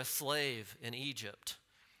 You were a slave in Egypt.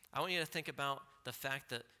 I want you to think about the fact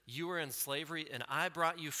that you were in slavery and I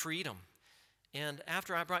brought you freedom. And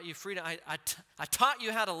after I brought you freedom, I taught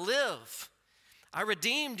you how to live. I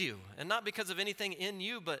redeemed you, and not because of anything in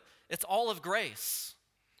you, but it's all of grace.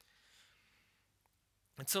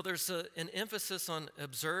 And so there's an emphasis on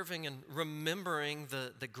observing and remembering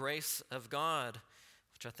the grace of God,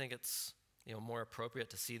 which I think it's more appropriate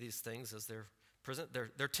to see these things as they're present.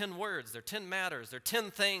 They're 10 words, they're 10 matters, they're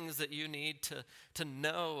 10 things that you need to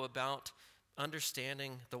know about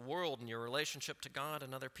understanding the world and your relationship to God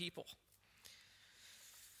and other people.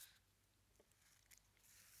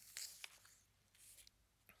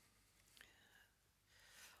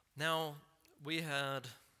 Now, we had,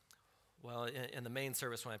 in the main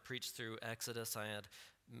service when I preached through Exodus, I had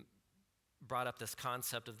brought up this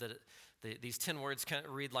concept of that these 10 words kind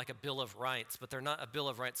of read like a bill of rights, but they're not a bill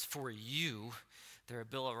of rights for you. They're a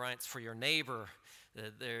bill of rights for your neighbor.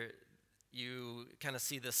 You kind of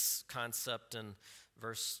see this concept in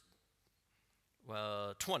verse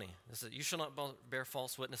 20. It says, you shall not bear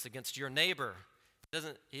false witness against your neighbor.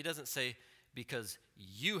 He doesn't say because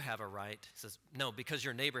you have a right. He says, no, because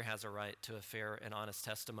your neighbor has a right to a fair and honest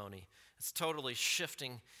testimony. It's totally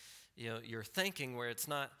shifting your thinking where it's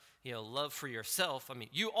not love for yourself. I mean,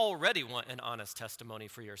 you already want an honest testimony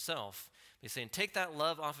for yourself. He's saying take that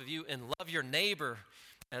love off of you and love your neighbor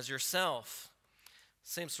as yourself.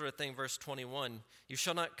 Same sort of thing, verse 21. You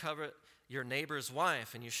shall not covet your neighbor's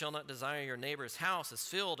wife, and you shall not desire your neighbor's house, his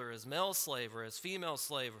field, or his male slave, or his female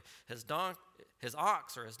slave, or his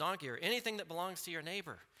ox, or his donkey, or anything that belongs to your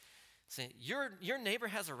neighbor. Saying your neighbor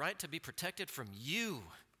has a right to be protected from you.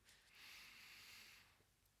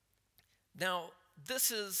 Now, this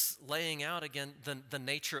is laying out again the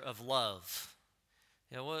nature of love,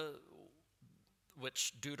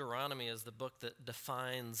 which Deuteronomy is the book that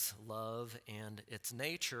defines love and its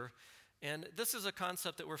nature. And this is a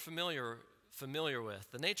concept that we're familiar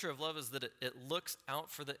with. The nature of love is that it looks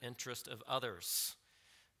out for the interest of others.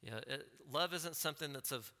 Love isn't something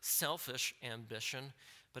that's of selfish ambition,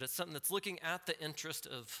 but it's something that's looking at the interest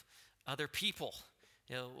of other people.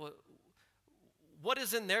 What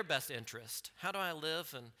is in their best interest? How do I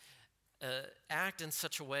live and act in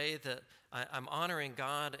such a way that I'm honoring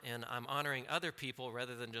God and I'm honoring other people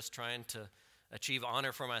rather than just trying to achieve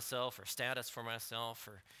honor for myself or status for myself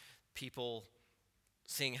or people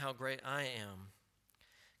seeing how great I am?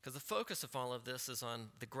 Because the focus of all of this is on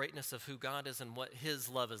the greatness of who God is and what his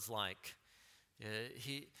love is like.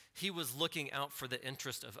 He was looking out for the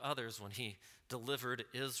interest of others when he delivered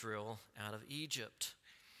Israel out of Egypt.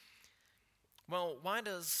 Well, why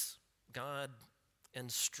does God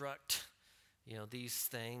instruct these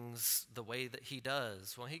things the way that he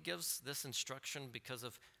does? Well, he gives this instruction because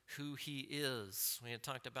of who he is. We had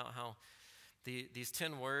talked about how these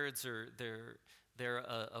 10 words they're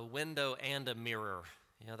a window and a mirror.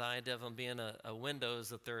 The idea of them being a window is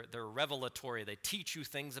that they're revelatory. They teach you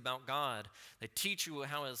things about God. They teach you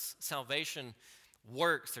how his salvation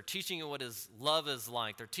works. They're teaching you what his love is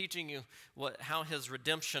like. They're teaching you how his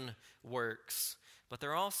redemption works. But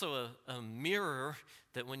they're also a mirror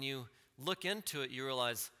that when you look into it, you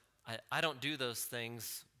realize, I don't do those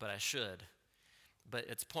things, but I should. But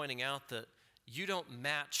it's pointing out that you don't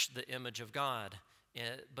match the image of God.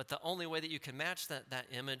 But the only way that you can match that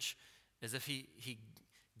image is if he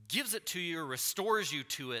gives it to you or restores you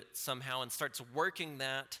to it somehow and starts working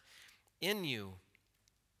that in you.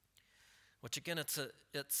 Which again,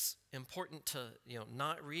 it's important to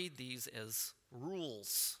not read these as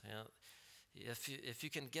rules. If you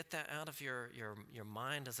can get that out of your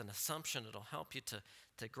mind as an assumption, it'll help you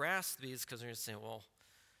to grasp these, because you're saying, well,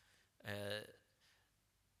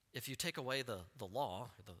 if you take away the law,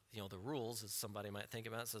 the rules, as somebody might think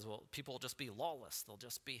about it, says, well, people will just be lawless. They'll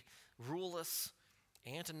just be ruleless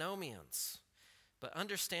antinomians. But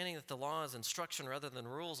understanding that the law is instruction rather than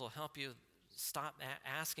rules will help you stop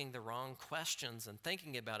asking the wrong questions and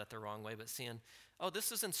thinking about it the wrong way, but seeing, oh,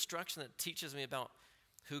 this is instruction that teaches me about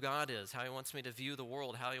who God is, how he wants me to view the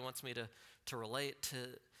world, how he wants me to relate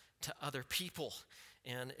to other people.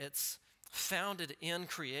 And it's founded in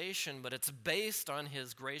creation, but it's based on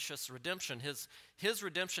his gracious redemption. His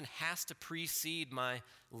redemption has to precede my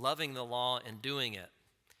loving the law and doing it.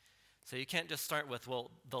 So you can't just start with,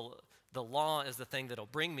 well, the law is the thing that'll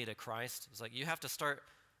bring me to Christ. It's like you have to start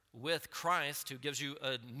with Christ, who gives you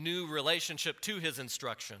a new relationship to his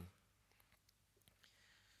instruction.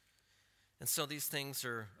 And so these things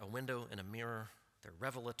are a window and a mirror. They're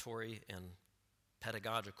revelatory and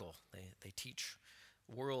pedagogical. They teach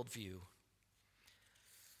worldview.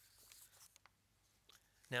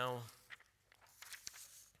 Now,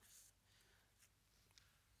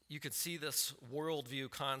 you could see this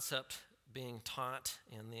worldview concept being taught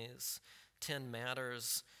in these 10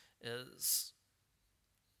 matters is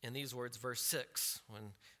in these words, verse 6,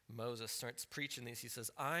 when Moses starts preaching these, he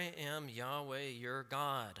says, I am Yahweh your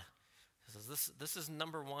God. He says, this is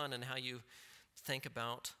number one in how you think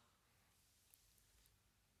about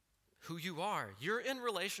who you are. You're in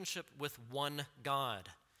relationship with one God.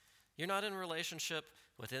 You're not in relationship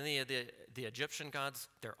with any of the Egyptian gods.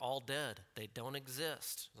 They're all dead. They don't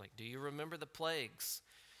exist. Like, do you remember the plagues?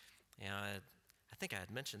 Yeah, I think I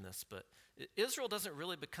had mentioned this, but Israel doesn't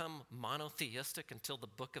really become monotheistic until the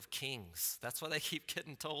book of Kings. That's why they keep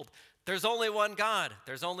getting told, there's only one God.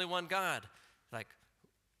 There's only one God. Like,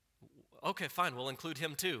 okay, fine, we'll include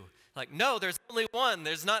him too. Like, no, there's only one.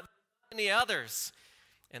 There's not any others.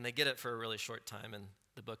 And they get it for a really short time in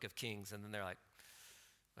the book of Kings, and then they're like,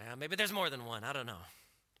 well, maybe there's more than one. I don't know.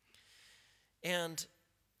 And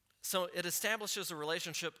so it establishes a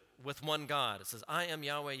relationship with one God. It says, I am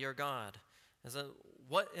Yahweh your God. And so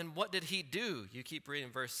what did he do? You keep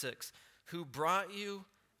reading verse 6. Who brought you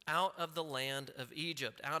out of the land of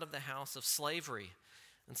Egypt, out of the house of slavery.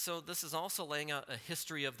 And so this is also laying out a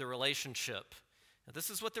history of the relationship. Now,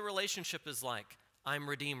 this is what the relationship is like. I'm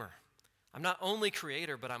Redeemer. I'm not only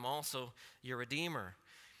creator, but I'm also your Redeemer.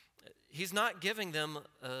 He's not giving them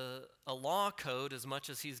a law code as much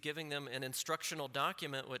as he's giving them an instructional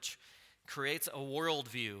document which creates a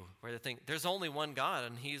worldview where they think there's only one God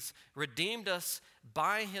and he's redeemed us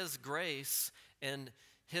by his grace, and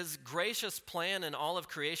his gracious plan in all of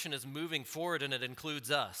creation is moving forward, and it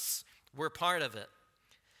includes us. We're part of it.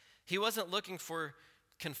 He wasn't looking for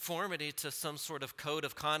conformity to some sort of code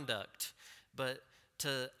of conduct, but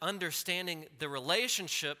to understanding the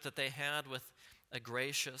relationship that they had with a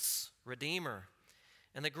gracious Redeemer.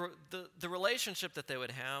 And the relationship that they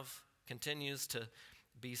would have continues to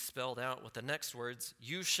be spelled out with the next words,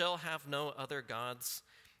 you shall have no other gods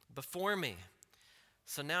before me.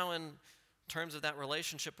 So now in terms of that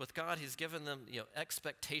relationship with God, he's given them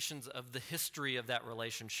expectations of the history of that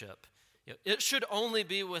relationship. It should only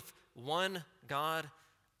be with one God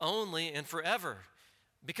only and forever,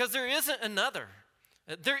 because there isn't another.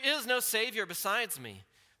 There is no Savior besides me.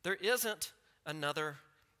 There isn't another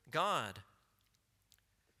God.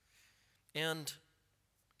 And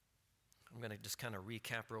I'm going to just kind of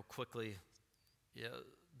recap real quickly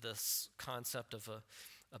this concept of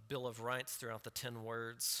a Bill of Rights throughout the 10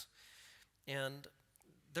 words. And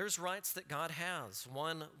there's rights that God has.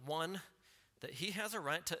 One, that he has a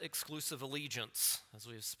right to exclusive allegiance, as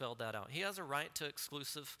we've spelled that out. He has a right to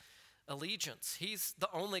exclusive allegiance. He's the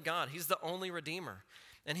only God. He's the only Redeemer.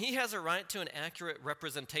 And he has a right to an accurate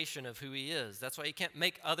representation of who he is. That's why you can't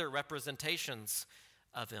make other representations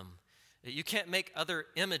of him. You can't make other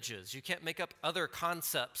images. You can't make up other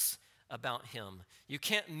concepts about him. You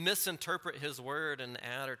can't misinterpret his word and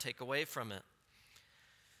add or take away from it.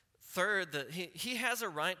 Third, that he has a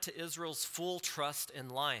right to Israel's full trust in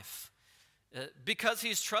life because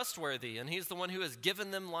he's trustworthy, and he's the one who has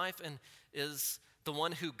given them life and is the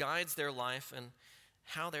one who guides their life and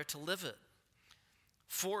how they're to live it.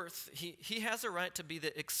 Fourth, he has a right to be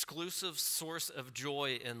the exclusive source of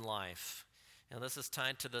joy in life. And this is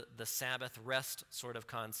tied to the Sabbath rest sort of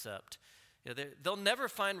concept. They'll never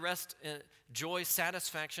find rest, joy,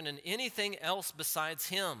 satisfaction in anything else besides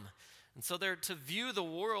him. And so they're to view the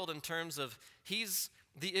world in terms of he's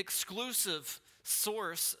the exclusive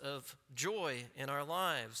source of joy in our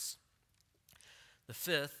lives. The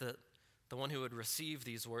fifth, that the one who would receive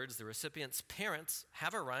these words, the recipient's parents,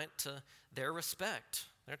 have a right to their respect.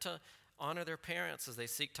 They're to honor their parents as they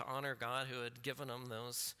seek to honor God who had given them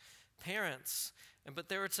those parents. But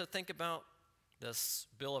they were to think about this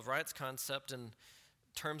Bill of Rights concept in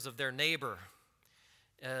terms of their neighbor.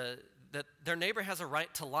 That their neighbor has a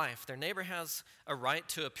right to life. Their neighbor has a right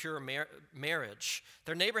to a pure marriage.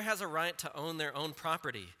 Their neighbor has a right to own their own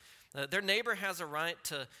property. Their neighbor has a right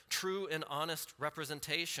to true and honest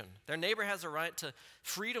representation. Their neighbor has a right to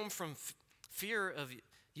freedom from fear of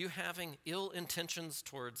you having ill intentions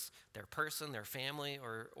towards their person, their family,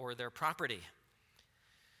 or their property.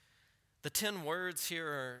 The 10 words here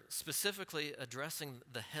are specifically addressing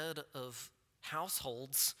the head of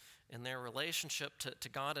households in their relationship to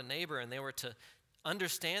God and neighbor, and they were to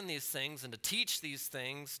understand these things and to teach these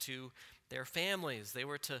things to their families. They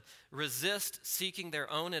were to resist seeking their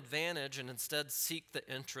own advantage and instead seek the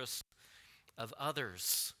interest of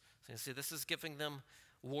others. So you see, this is giving them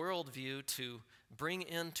worldview to bring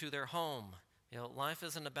into their home. Life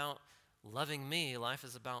isn't about loving me. Life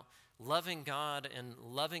is about loving God and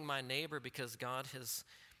loving my neighbor, because God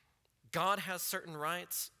has certain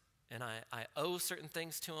rights, and I owe certain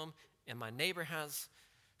things to him, and my neighbor has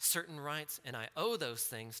certain rights, and I owe those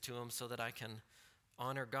things to him so that I can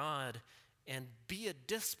honor God and be a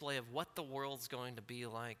display of what the world's going to be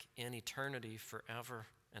like in eternity forever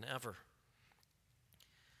and ever.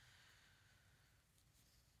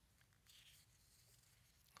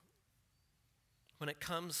 When it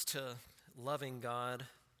comes to loving God,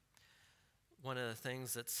 one of the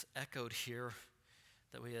things that's echoed here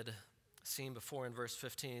that we had seen before in verse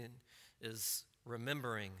 15 is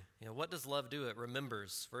remembering. What does love do? It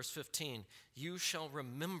remembers. Verse 15, you shall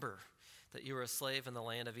remember that you were a slave in the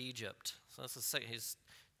land of Egypt. So that's the second. He's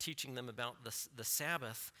teaching them about the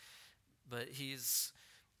Sabbath, but he's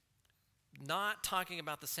not talking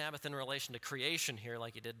about the Sabbath in relation to creation here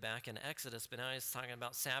like he did back in Exodus, but now he's talking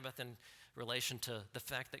about Sabbath in relation to the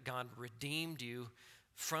fact that God redeemed you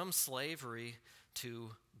from slavery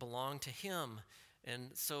to belong to him.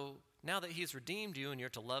 And so now that he's redeemed you and you're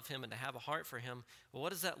to love him and to have a heart for him, well,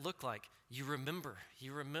 what does that look like? You remember.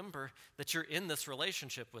 You remember that you're in this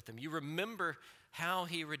relationship with him. You remember how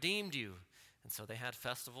he redeemed you. And so they had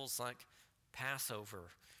festivals like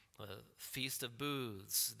Passover, Feast of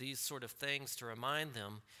Booths, these sort of things to remind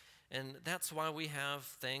them. And that's why we have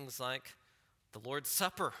things like the Lord's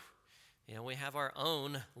Supper. We have our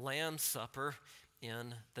own Lamb's Supper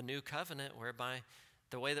in the New Covenant, whereby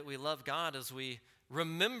the way that we love God is we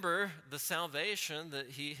remember the salvation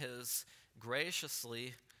that he has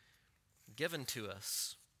graciously given to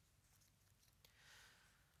us.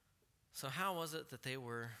 So how was it that they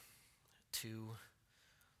were to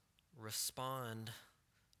respond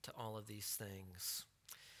to all of these things?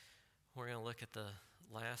 We're going to look at the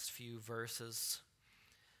last few verses,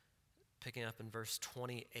 picking up in verse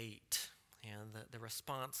 28. And the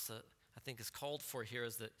response that I think is called for here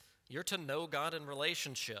is that you're to know God in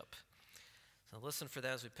relationship. So listen for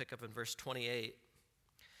that as we pick up in verse 28.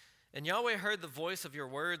 And Yahweh heard the voice of your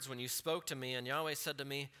words when you spoke to me, and Yahweh said to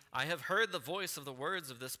me, I have heard the voice of the words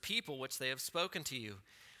of this people which they have spoken to you.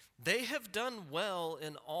 They have done well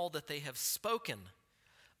in all that they have spoken.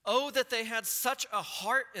 Oh, that they had such a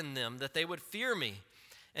heart in them that they would fear me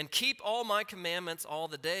and keep all my commandments all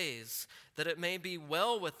the days, that it may be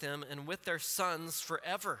well with them and with their sons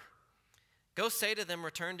forever. Go say to them,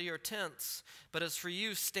 return to your tents. But as for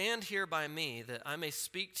you, stand here by me, that I may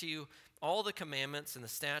speak to you all the commandments and the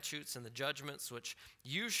statutes and the judgments which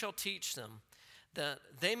you shall teach them, that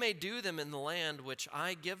they may do them in the land which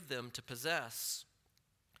I give them to possess.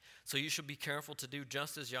 So you shall be careful to do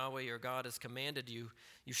just as Yahweh your God has commanded you.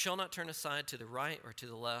 You shall not turn aside to the right or to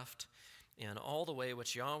the left. In all the way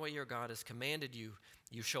which Yahweh your God has commanded you,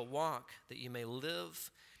 you shall walk, that you may live,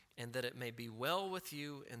 and that it may be well with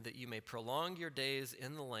you, and that you may prolong your days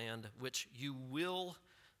in the land which you will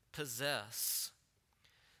possess.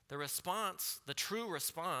 The response, the true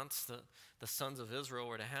response that the sons of Israel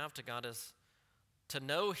were to have to God is to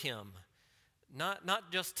know him,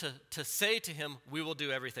 not just to say to him, we will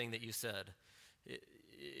do everything that you said.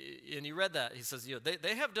 And you read that. He says,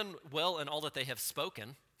 they have done well in all that they have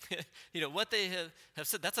spoken. What they have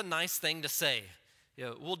said, that's a nice thing to say.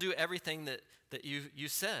 We'll do everything that you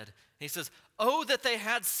said. And he says, oh, that they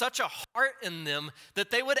had such a heart in them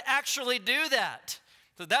that they would actually do that.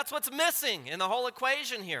 So that's what's missing in the whole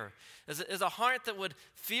equation here, is a heart that would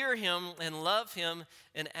fear him and love him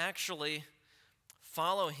and actually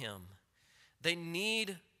follow him. They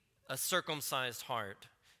need a circumcised heart.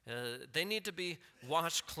 They need to be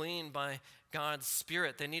washed clean by God's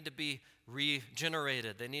Spirit. They need to be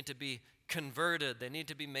regenerated. They need to be converted. They need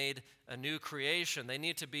to be made a new creation. They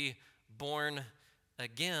need to be born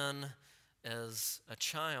again as a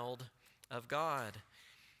child of God.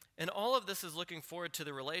 And all of this is looking forward to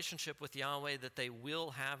the relationship with Yahweh that they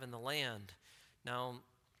will have in the land. Now,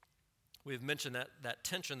 we've mentioned that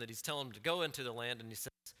tension that he's telling them to go into the land, and he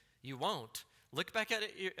says, you won't. Look back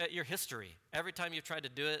at your history. Every time you've tried to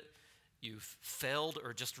do it, you've failed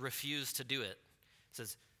or just refused to do it. It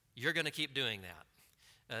says, you're going to keep doing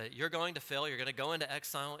that. You're going to fail. You're going to go into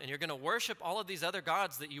exile, and you're going to worship all of these other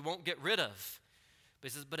gods that you won't get rid of.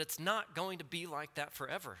 But he says, but it's not going to be like that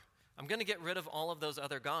forever. I'm going to get rid of all of those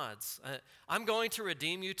other gods. I'm going to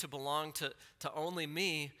redeem you to belong to only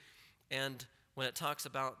me. And when it talks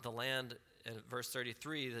about the land in verse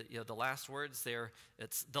 33, the last words there,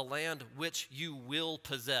 it's the land which you will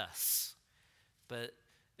possess. But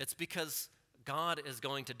it's because God is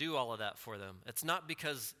going to do all of that for them. It's not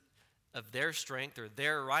because of their strength or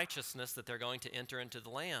their righteousness that they're going to enter into the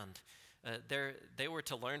land. They were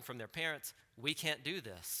to learn from their parents, we can't do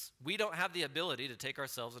this. We don't have the ability to take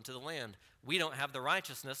ourselves into the land. We don't have the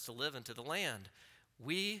righteousness to live into the land.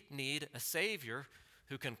 We need a Savior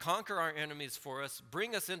who can conquer our enemies for us,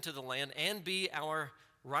 bring us into the land, and be our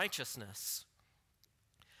righteousness.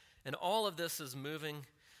 And all of this is moving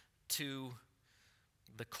to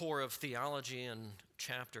the core of theology in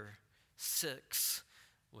chapter 6,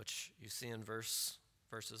 which you see in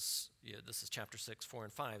this is chapter 6, 4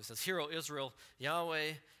 and 5. It says, "Hear, O Israel,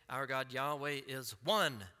 Yahweh, our God, Yahweh is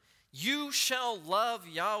one. You shall love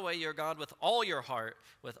Yahweh your God with all your heart,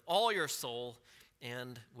 with all your soul,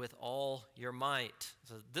 and with all your might."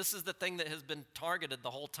 So this is the thing that has been targeted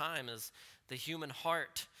the whole time, is the human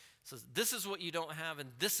heart. It says this is what you don't have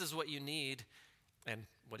and this is what you need. And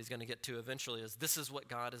what he's going to get to eventually is this is what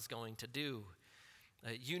God is going to do.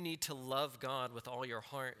 You need to love God with all your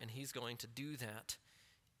heart, and he's going to do that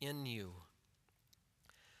in you.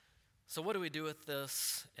 So what do we do with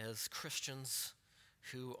this as Christians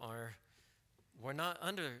who we're not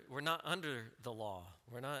under the law.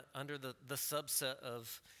 We're not under the subset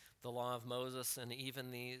of the law of Moses and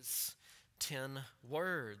even these 10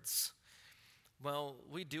 words. Well,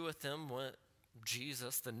 we do with them what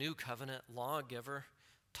Jesus, the new covenant lawgiver,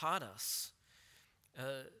 taught us.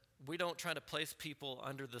 We don't try to place people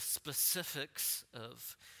under the specifics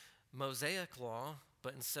of Mosaic law,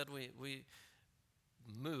 but instead we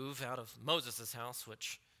move out of Moses' house,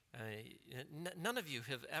 which none of you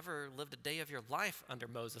have ever lived a day of your life under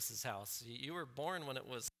Moses' house. You were born when it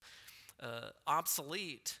was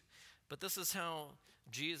obsolete. But this is how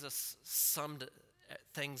Jesus summed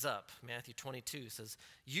things up. Matthew 22 says,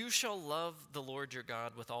 "You shall love the Lord your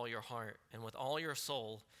God with all your heart and with all your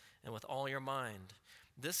soul and with all your mind.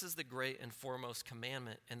 This is the great and foremost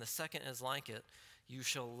commandment, and the second is like it. You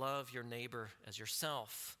shall love your neighbor as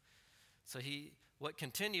yourself." So what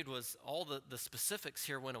continued was all the specifics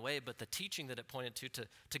here went away, but the teaching that it pointed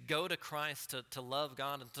to go to Christ, to love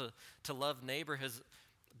God and to love neighbor has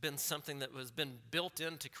been something that has been built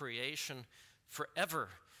into creation forever.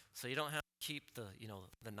 So you don't have to keep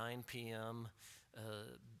the 9 p.m.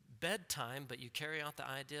 Bedtime, but you carry out the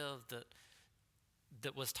idea of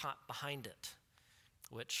that was taught behind it,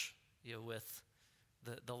 which with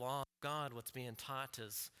the law of God, what's being taught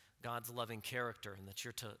is God's loving character, and that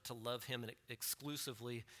you're to love him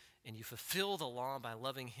exclusively, and you fulfill the law by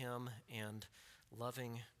loving him and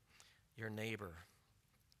loving your neighbor.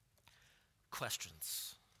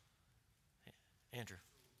 Questions? Andrew?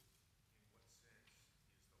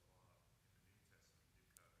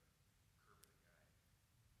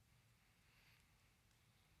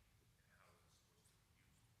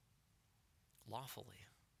 Lawfully.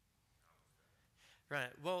 Right.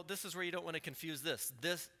 Well, this is where you don't want to confuse this.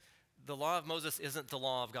 The law of Moses isn't the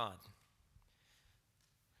law of God.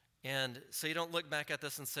 And so you don't look back at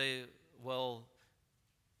this and say, well,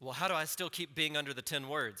 how do I still keep being under the 10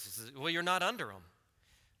 words? He says, well, you're not under them.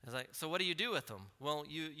 It's like, so what do you do with them? Well,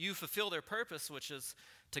 you fulfill their purpose, which is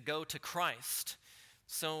to go to Christ.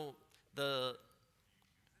 So you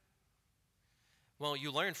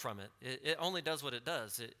learn from it. It only does what it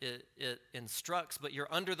does. It instructs, but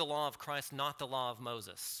you're under the law of Christ, not the law of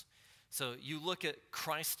Moses. So you look at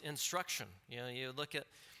Christ's instruction. You look at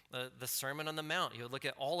the Sermon on the Mount. You look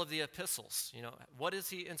at all of the epistles. What has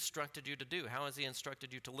he instructed you to do? How has he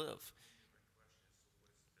instructed you to live?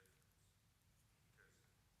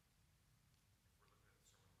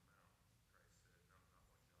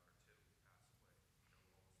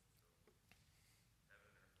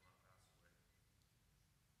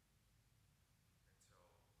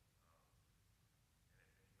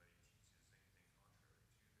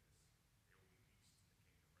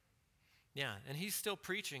 Yeah, and he's still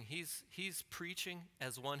preaching. He's preaching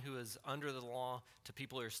as one who is under the law to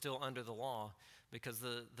people who are still under the law, because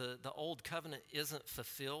the old covenant isn't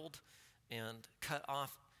fulfilled and cut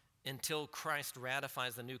off until Christ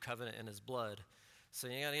ratifies the new covenant in his blood. So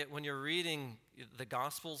when you're reading the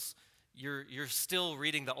Gospels, you're still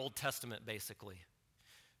reading the Old Testament basically,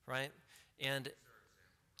 right? And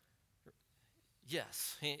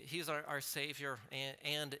yes, he's our Savior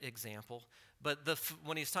and example. But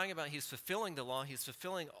when he's talking about he's fulfilling the law, he's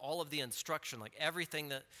fulfilling all of the instruction, like everything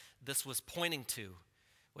that this was pointing to,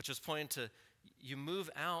 which was pointing to you move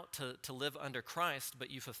out to live under Christ,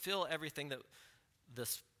 but you fulfill everything that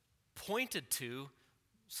this pointed to,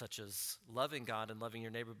 such as loving God and loving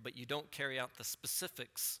your neighbor, but you don't carry out the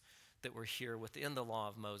specifics that were here within the law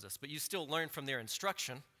of Moses. But you still learn from their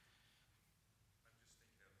instruction.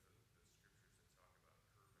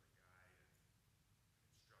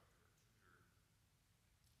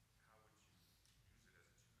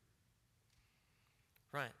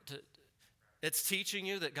 Right. It's teaching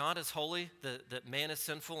you that God is holy, that man is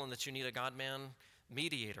sinful, and that you need a God-man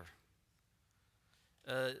mediator.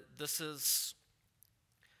 This is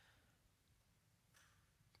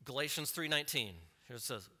Galatians 3:19. Here it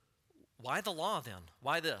says, "Why the law then?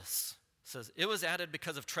 Why this? It says, it was added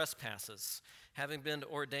because of trespasses, having been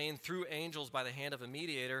ordained through angels by the hand of a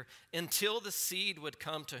mediator, until the seed would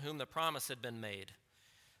come to whom the promise had been made.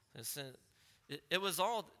 It was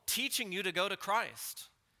all teaching you to go to Christ.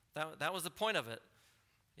 That was the point of it.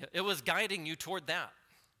 It was guiding you toward that.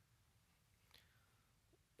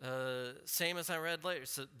 Same as I read later.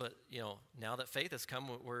 So, but now that faith has come,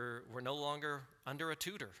 we're no longer under a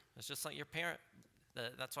tutor. It's just like your parent.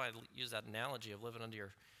 That's why I use that analogy of living under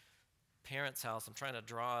your parents' house. I'm trying to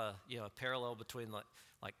draw a parallel between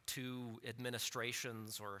like two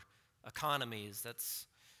administrations or economies. That's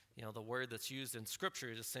the word that's used in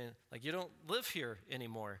Scripture, just saying like you don't live here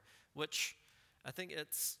anymore, which I think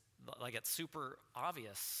it's super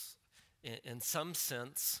obvious in some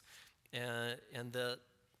sense, and that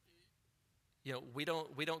we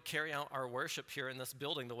don't carry out our worship here in this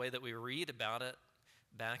building the way that we read about it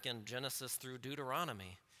back in Genesis through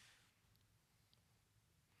Deuteronomy.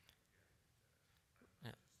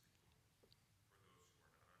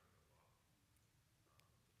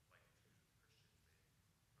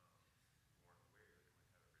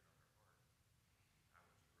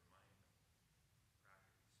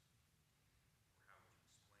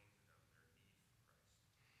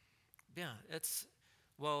 Yeah,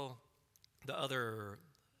 the other,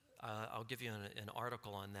 I'll give you an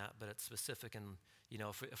article on that, but it's specific. And,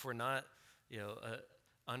 if we're not,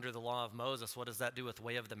 under the law of Moses, what does that do with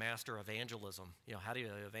way of the master evangelism? How do you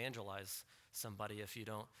evangelize somebody if you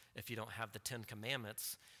don't have the 10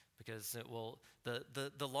 Commandments? Because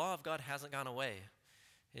the law of God hasn't gone away.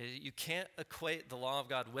 You can't equate the law of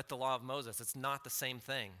God with the law of Moses. It's not the same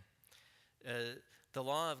thing. The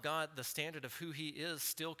law of God, the standard of who he is,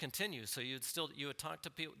 still continues. So you would talk to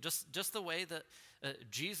people just the way that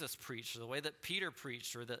Jesus preached, or the way that Peter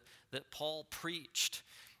preached, or that Paul preached.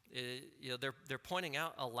 They're pointing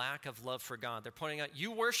out a lack of love for God. They're pointing out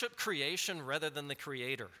you worship creation rather than the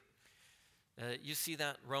Creator. You see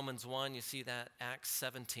that Romans 1. You see that Acts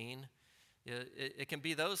 17. It can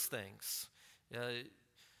be those things.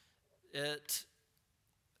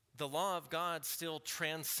 The law of God still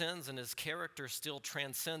transcends, and his character still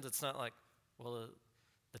transcends. It's not like, well,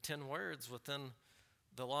 the 10 words within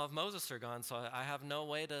the law of Moses are gone, so I have no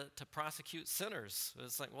way to prosecute sinners.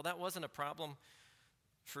 It's like, well, that wasn't a problem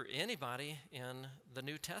for anybody in the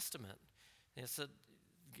New Testament. And it said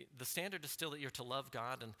the standard is still that you're to love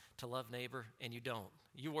God and to love neighbor, and you don't.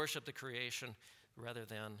 You worship the creation rather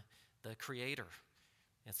than the Creator.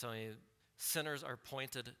 And so sinners are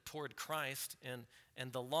pointed toward Christ,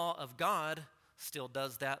 and the law of God still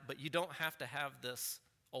does that, but you don't have to have this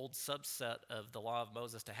old subset of the law of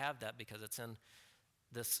Moses to have that, because it's in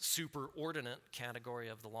this superordinate category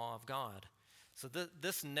of the law of God. So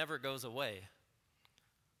this never goes away.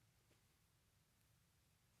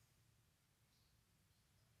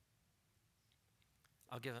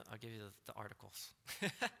 I'll give you the articles.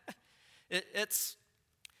 It's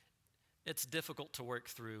difficult to work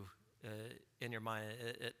through in your mind.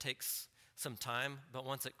 It takes some time, but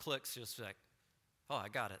once it clicks, you'll just be like, oh, I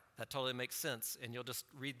got it. That totally makes sense. And you'll just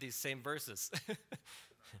read these same verses. Yeah.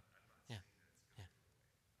 Yeah.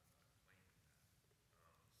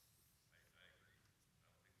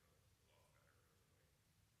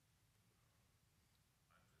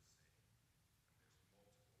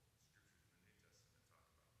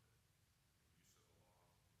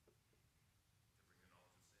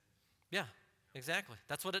 Yeah, exactly.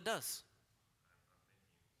 That's what it does.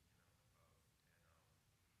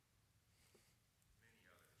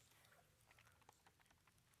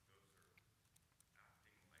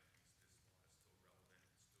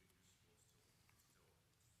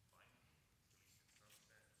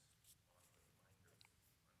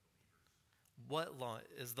 What law?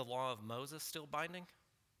 Is the law of Moses still binding?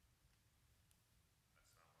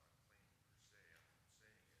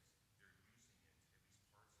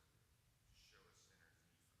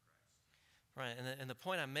 Right, and the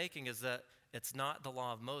point I'm making is that it's not the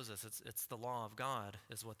law of Moses, it's the law of God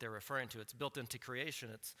is what they're referring to. It's built into creation.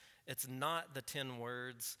 It's not the 10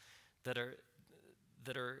 words that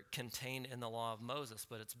are contained in the law of Moses,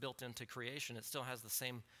 but it's built into creation. It still has the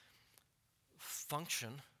same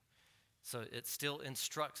function. So it still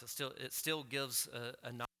instructs, it still gives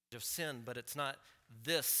a knowledge of sin, but it's not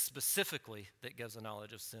this specifically that gives a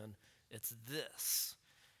knowledge of sin. It's this.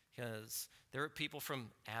 Because there were people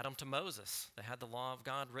from Adam to Moses that had the law of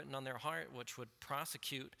God written on their heart, which would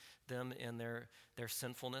prosecute them in their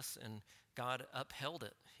sinfulness, and God upheld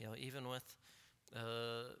it, even with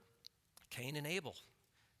Cain and Abel.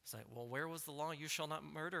 It's like, well, where was the law, you shall not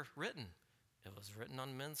murder, written? It was written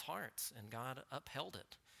on men's hearts, and God upheld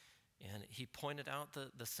it. And he pointed out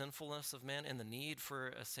the sinfulness of man and the need for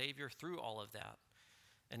a Savior through all of that.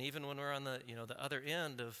 And even when we're on the other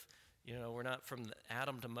end of, we're not from the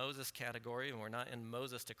Adam to Moses category, and we're not in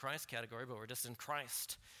Moses to Christ category, but we're just in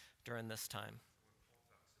Christ during this time.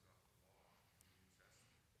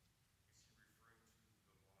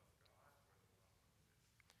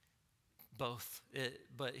 Both,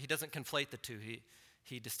 but he doesn't conflate the two.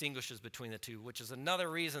 He distinguishes between the two, which is another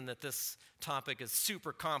reason that this topic is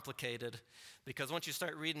super complicated, because once you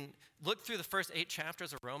start reading, look through the first 8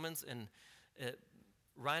 chapters of Romans and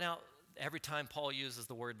write out every time Paul uses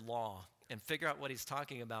the word law and figure out what he's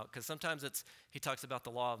talking about, because sometimes he talks about the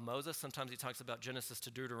law of Moses, sometimes he talks about Genesis to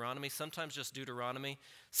Deuteronomy, sometimes just Deuteronomy,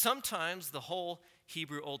 sometimes the whole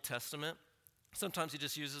Hebrew Old Testament. Sometimes he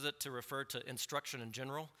just uses it to refer to instruction in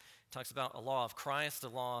general. He talks about a law of Christ, a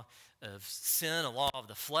law of sin, a law of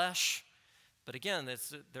the flesh. But again,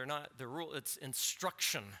 they're not the rule. It's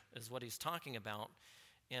instruction is what he's talking about.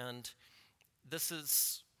 And this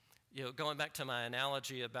is, going back to my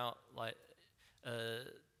analogy about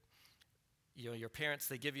your parents,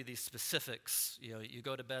 they give you these specifics. You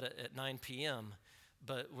go to bed at 9 p.m.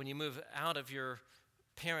 But when you move out of your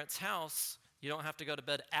parents' house, you don't have to go to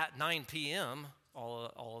bed at 9 p.m.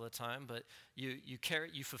 all of the time, but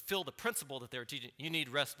you fulfill the principle that they're teaching. You need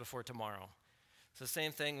rest before tomorrow. It's the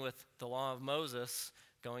same thing with the law of Moses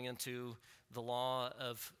going into the law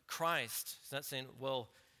of Christ. It's not saying, well,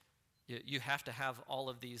 you have to have all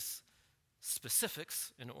of these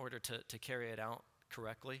specifics in order to carry it out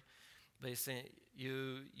correctly. But he's saying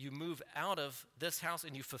you move out of this house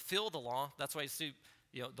and you fulfill the law. That's why you see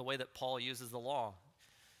the way that Paul uses the law.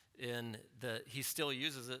 He still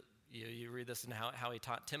uses it. You read this in how he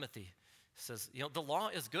taught Timothy. He says, the law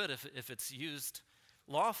is good if it's used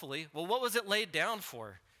lawfully. Well, what was it laid down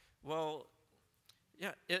for? Well,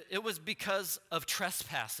 yeah, it was because of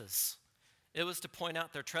trespasses. It was to point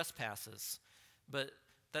out their trespasses. But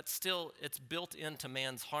that's still, it's built into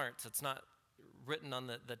man's hearts. It's not written on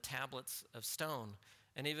the tablets of stone.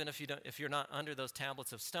 And even if you're not under those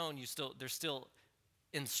tablets of stone, there's still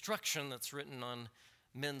instruction that's written on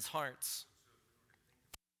men's hearts.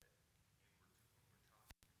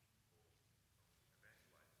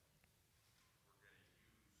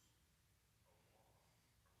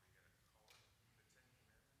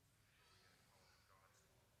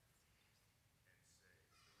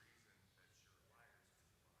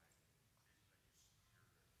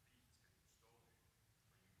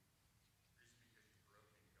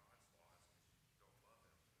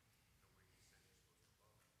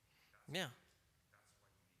 Yeah.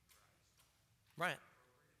 Right.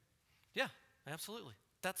 Yeah, absolutely.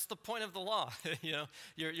 That's the point of the law.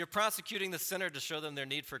 You're prosecuting the sinner to show them their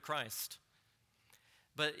need for Christ.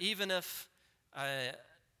 But even if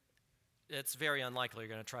it's very unlikely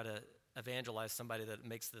you're going to try to evangelize somebody that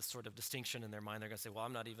makes this sort of distinction in their mind, they're going to say, well,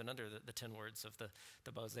 I'm not even under the 10 words of the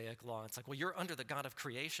Mosaic law. It's like, well, you're under the God of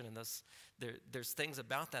creation, and there's things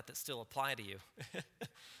about that still apply to you.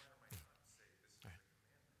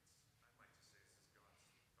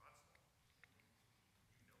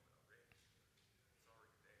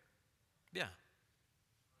 Yeah.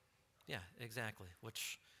 Yeah, exactly.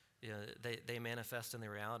 Which they manifest in the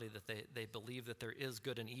reality that they believe that there is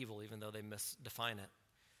good and evil, even though they misdefine it.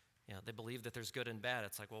 They believe that there's good and bad.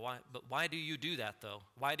 It's like, well, why? But why do you do that, though?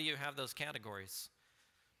 Why do you have those categories?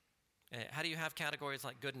 How do you have categories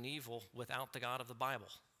like good and evil without the God of the Bible?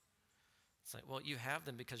 It's like, well, you have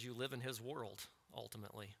them because you live in His world,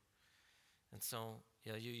 ultimately. And so,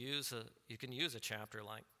 you can use a chapter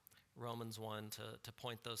like Romans 1 to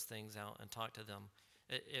point those things out and talk to them.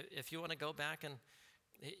 If you want to go back and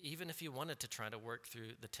even if you wanted to try to work through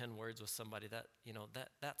the 10 words with somebody,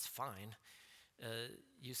 that's fine.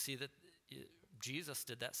 You see that Jesus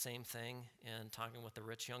did that same thing in talking with the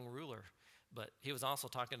rich young ruler, but he was also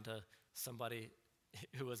talking to somebody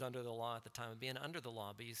who was under the law at the time of being under the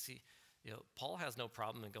law. But you see, Paul has no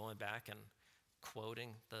problem in going back and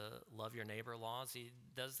quoting the love your neighbor laws. He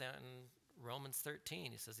does that in Romans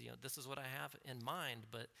 13. He says, this is what I have in mind,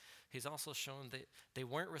 but he's also shown that they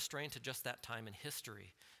weren't restrained to just that time in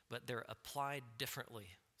history, but they're applied differently.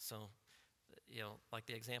 So, like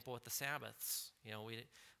the example with the Sabbaths,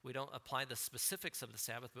 we don't apply the specifics of the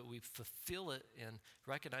Sabbath, but we fulfill it in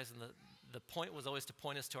recognizing that the point was always to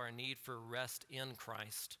point us to our need for rest in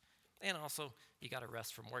Christ. And also, you got to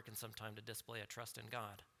rest from working sometime to display a trust in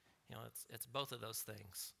God. It's both of those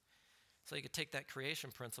things. So you could take that creation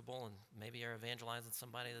principle and maybe you're evangelizing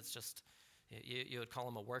somebody that's just, you would call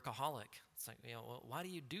them a workaholic. It's like, well, why do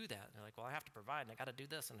you do that? And they're like, well, I have to provide and I got to do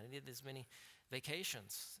this and I need this many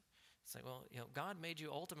vacations. It's like, well, God made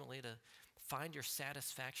you ultimately to find your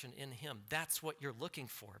satisfaction in him. That's what you're looking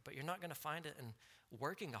for, but you're not going to find it in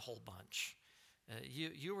working a whole bunch.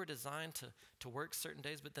 You were designed to work certain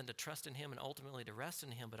days, but then to trust in him and ultimately to rest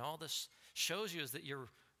in him. But all this shows you is that your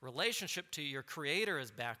relationship to your Creator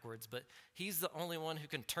is backwards, but he's the only one who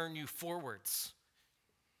can turn you forwards.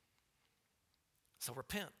 So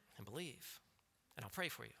repent and believe, and I'll pray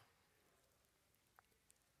for you.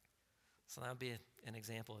 So that would be an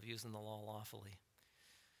example of using the law lawfully.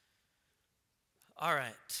 All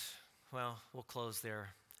right. Well, we'll close there.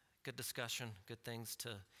 Good discussion, good things to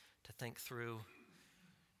think through.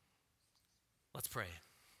 Let's pray.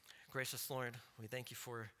 Gracious Lord, we thank you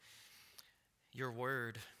for your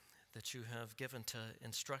word that you have given to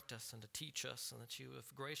instruct us and to teach us, and that you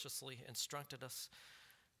have graciously instructed us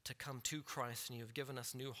to come to Christ, and you have given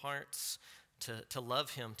us new hearts to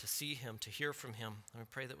love him, to see him, to hear from him. And we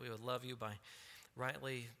pray that we would love you by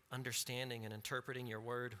rightly understanding and interpreting your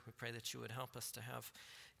word. We pray that you would help us to have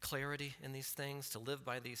clarity in these things, to live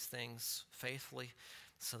by these things faithfully,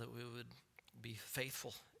 so that we would be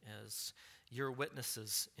faithful as your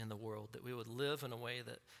witnesses in the world, that we would live in a way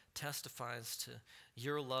that testifies to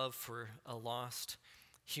your love for a lost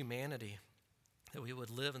humanity, that we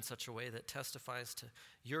would live in such a way that testifies to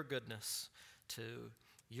your goodness, to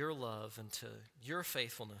your love, and to your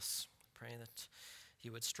faithfulness. Pray that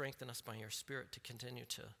you would strengthen us by your Spirit to continue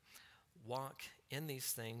to walk in these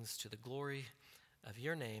things to the glory of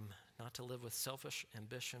your name, not to live with selfish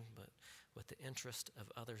ambition, but with the interest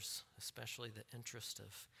of others, especially the interest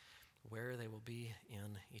of where they will be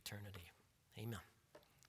in eternity. Amen.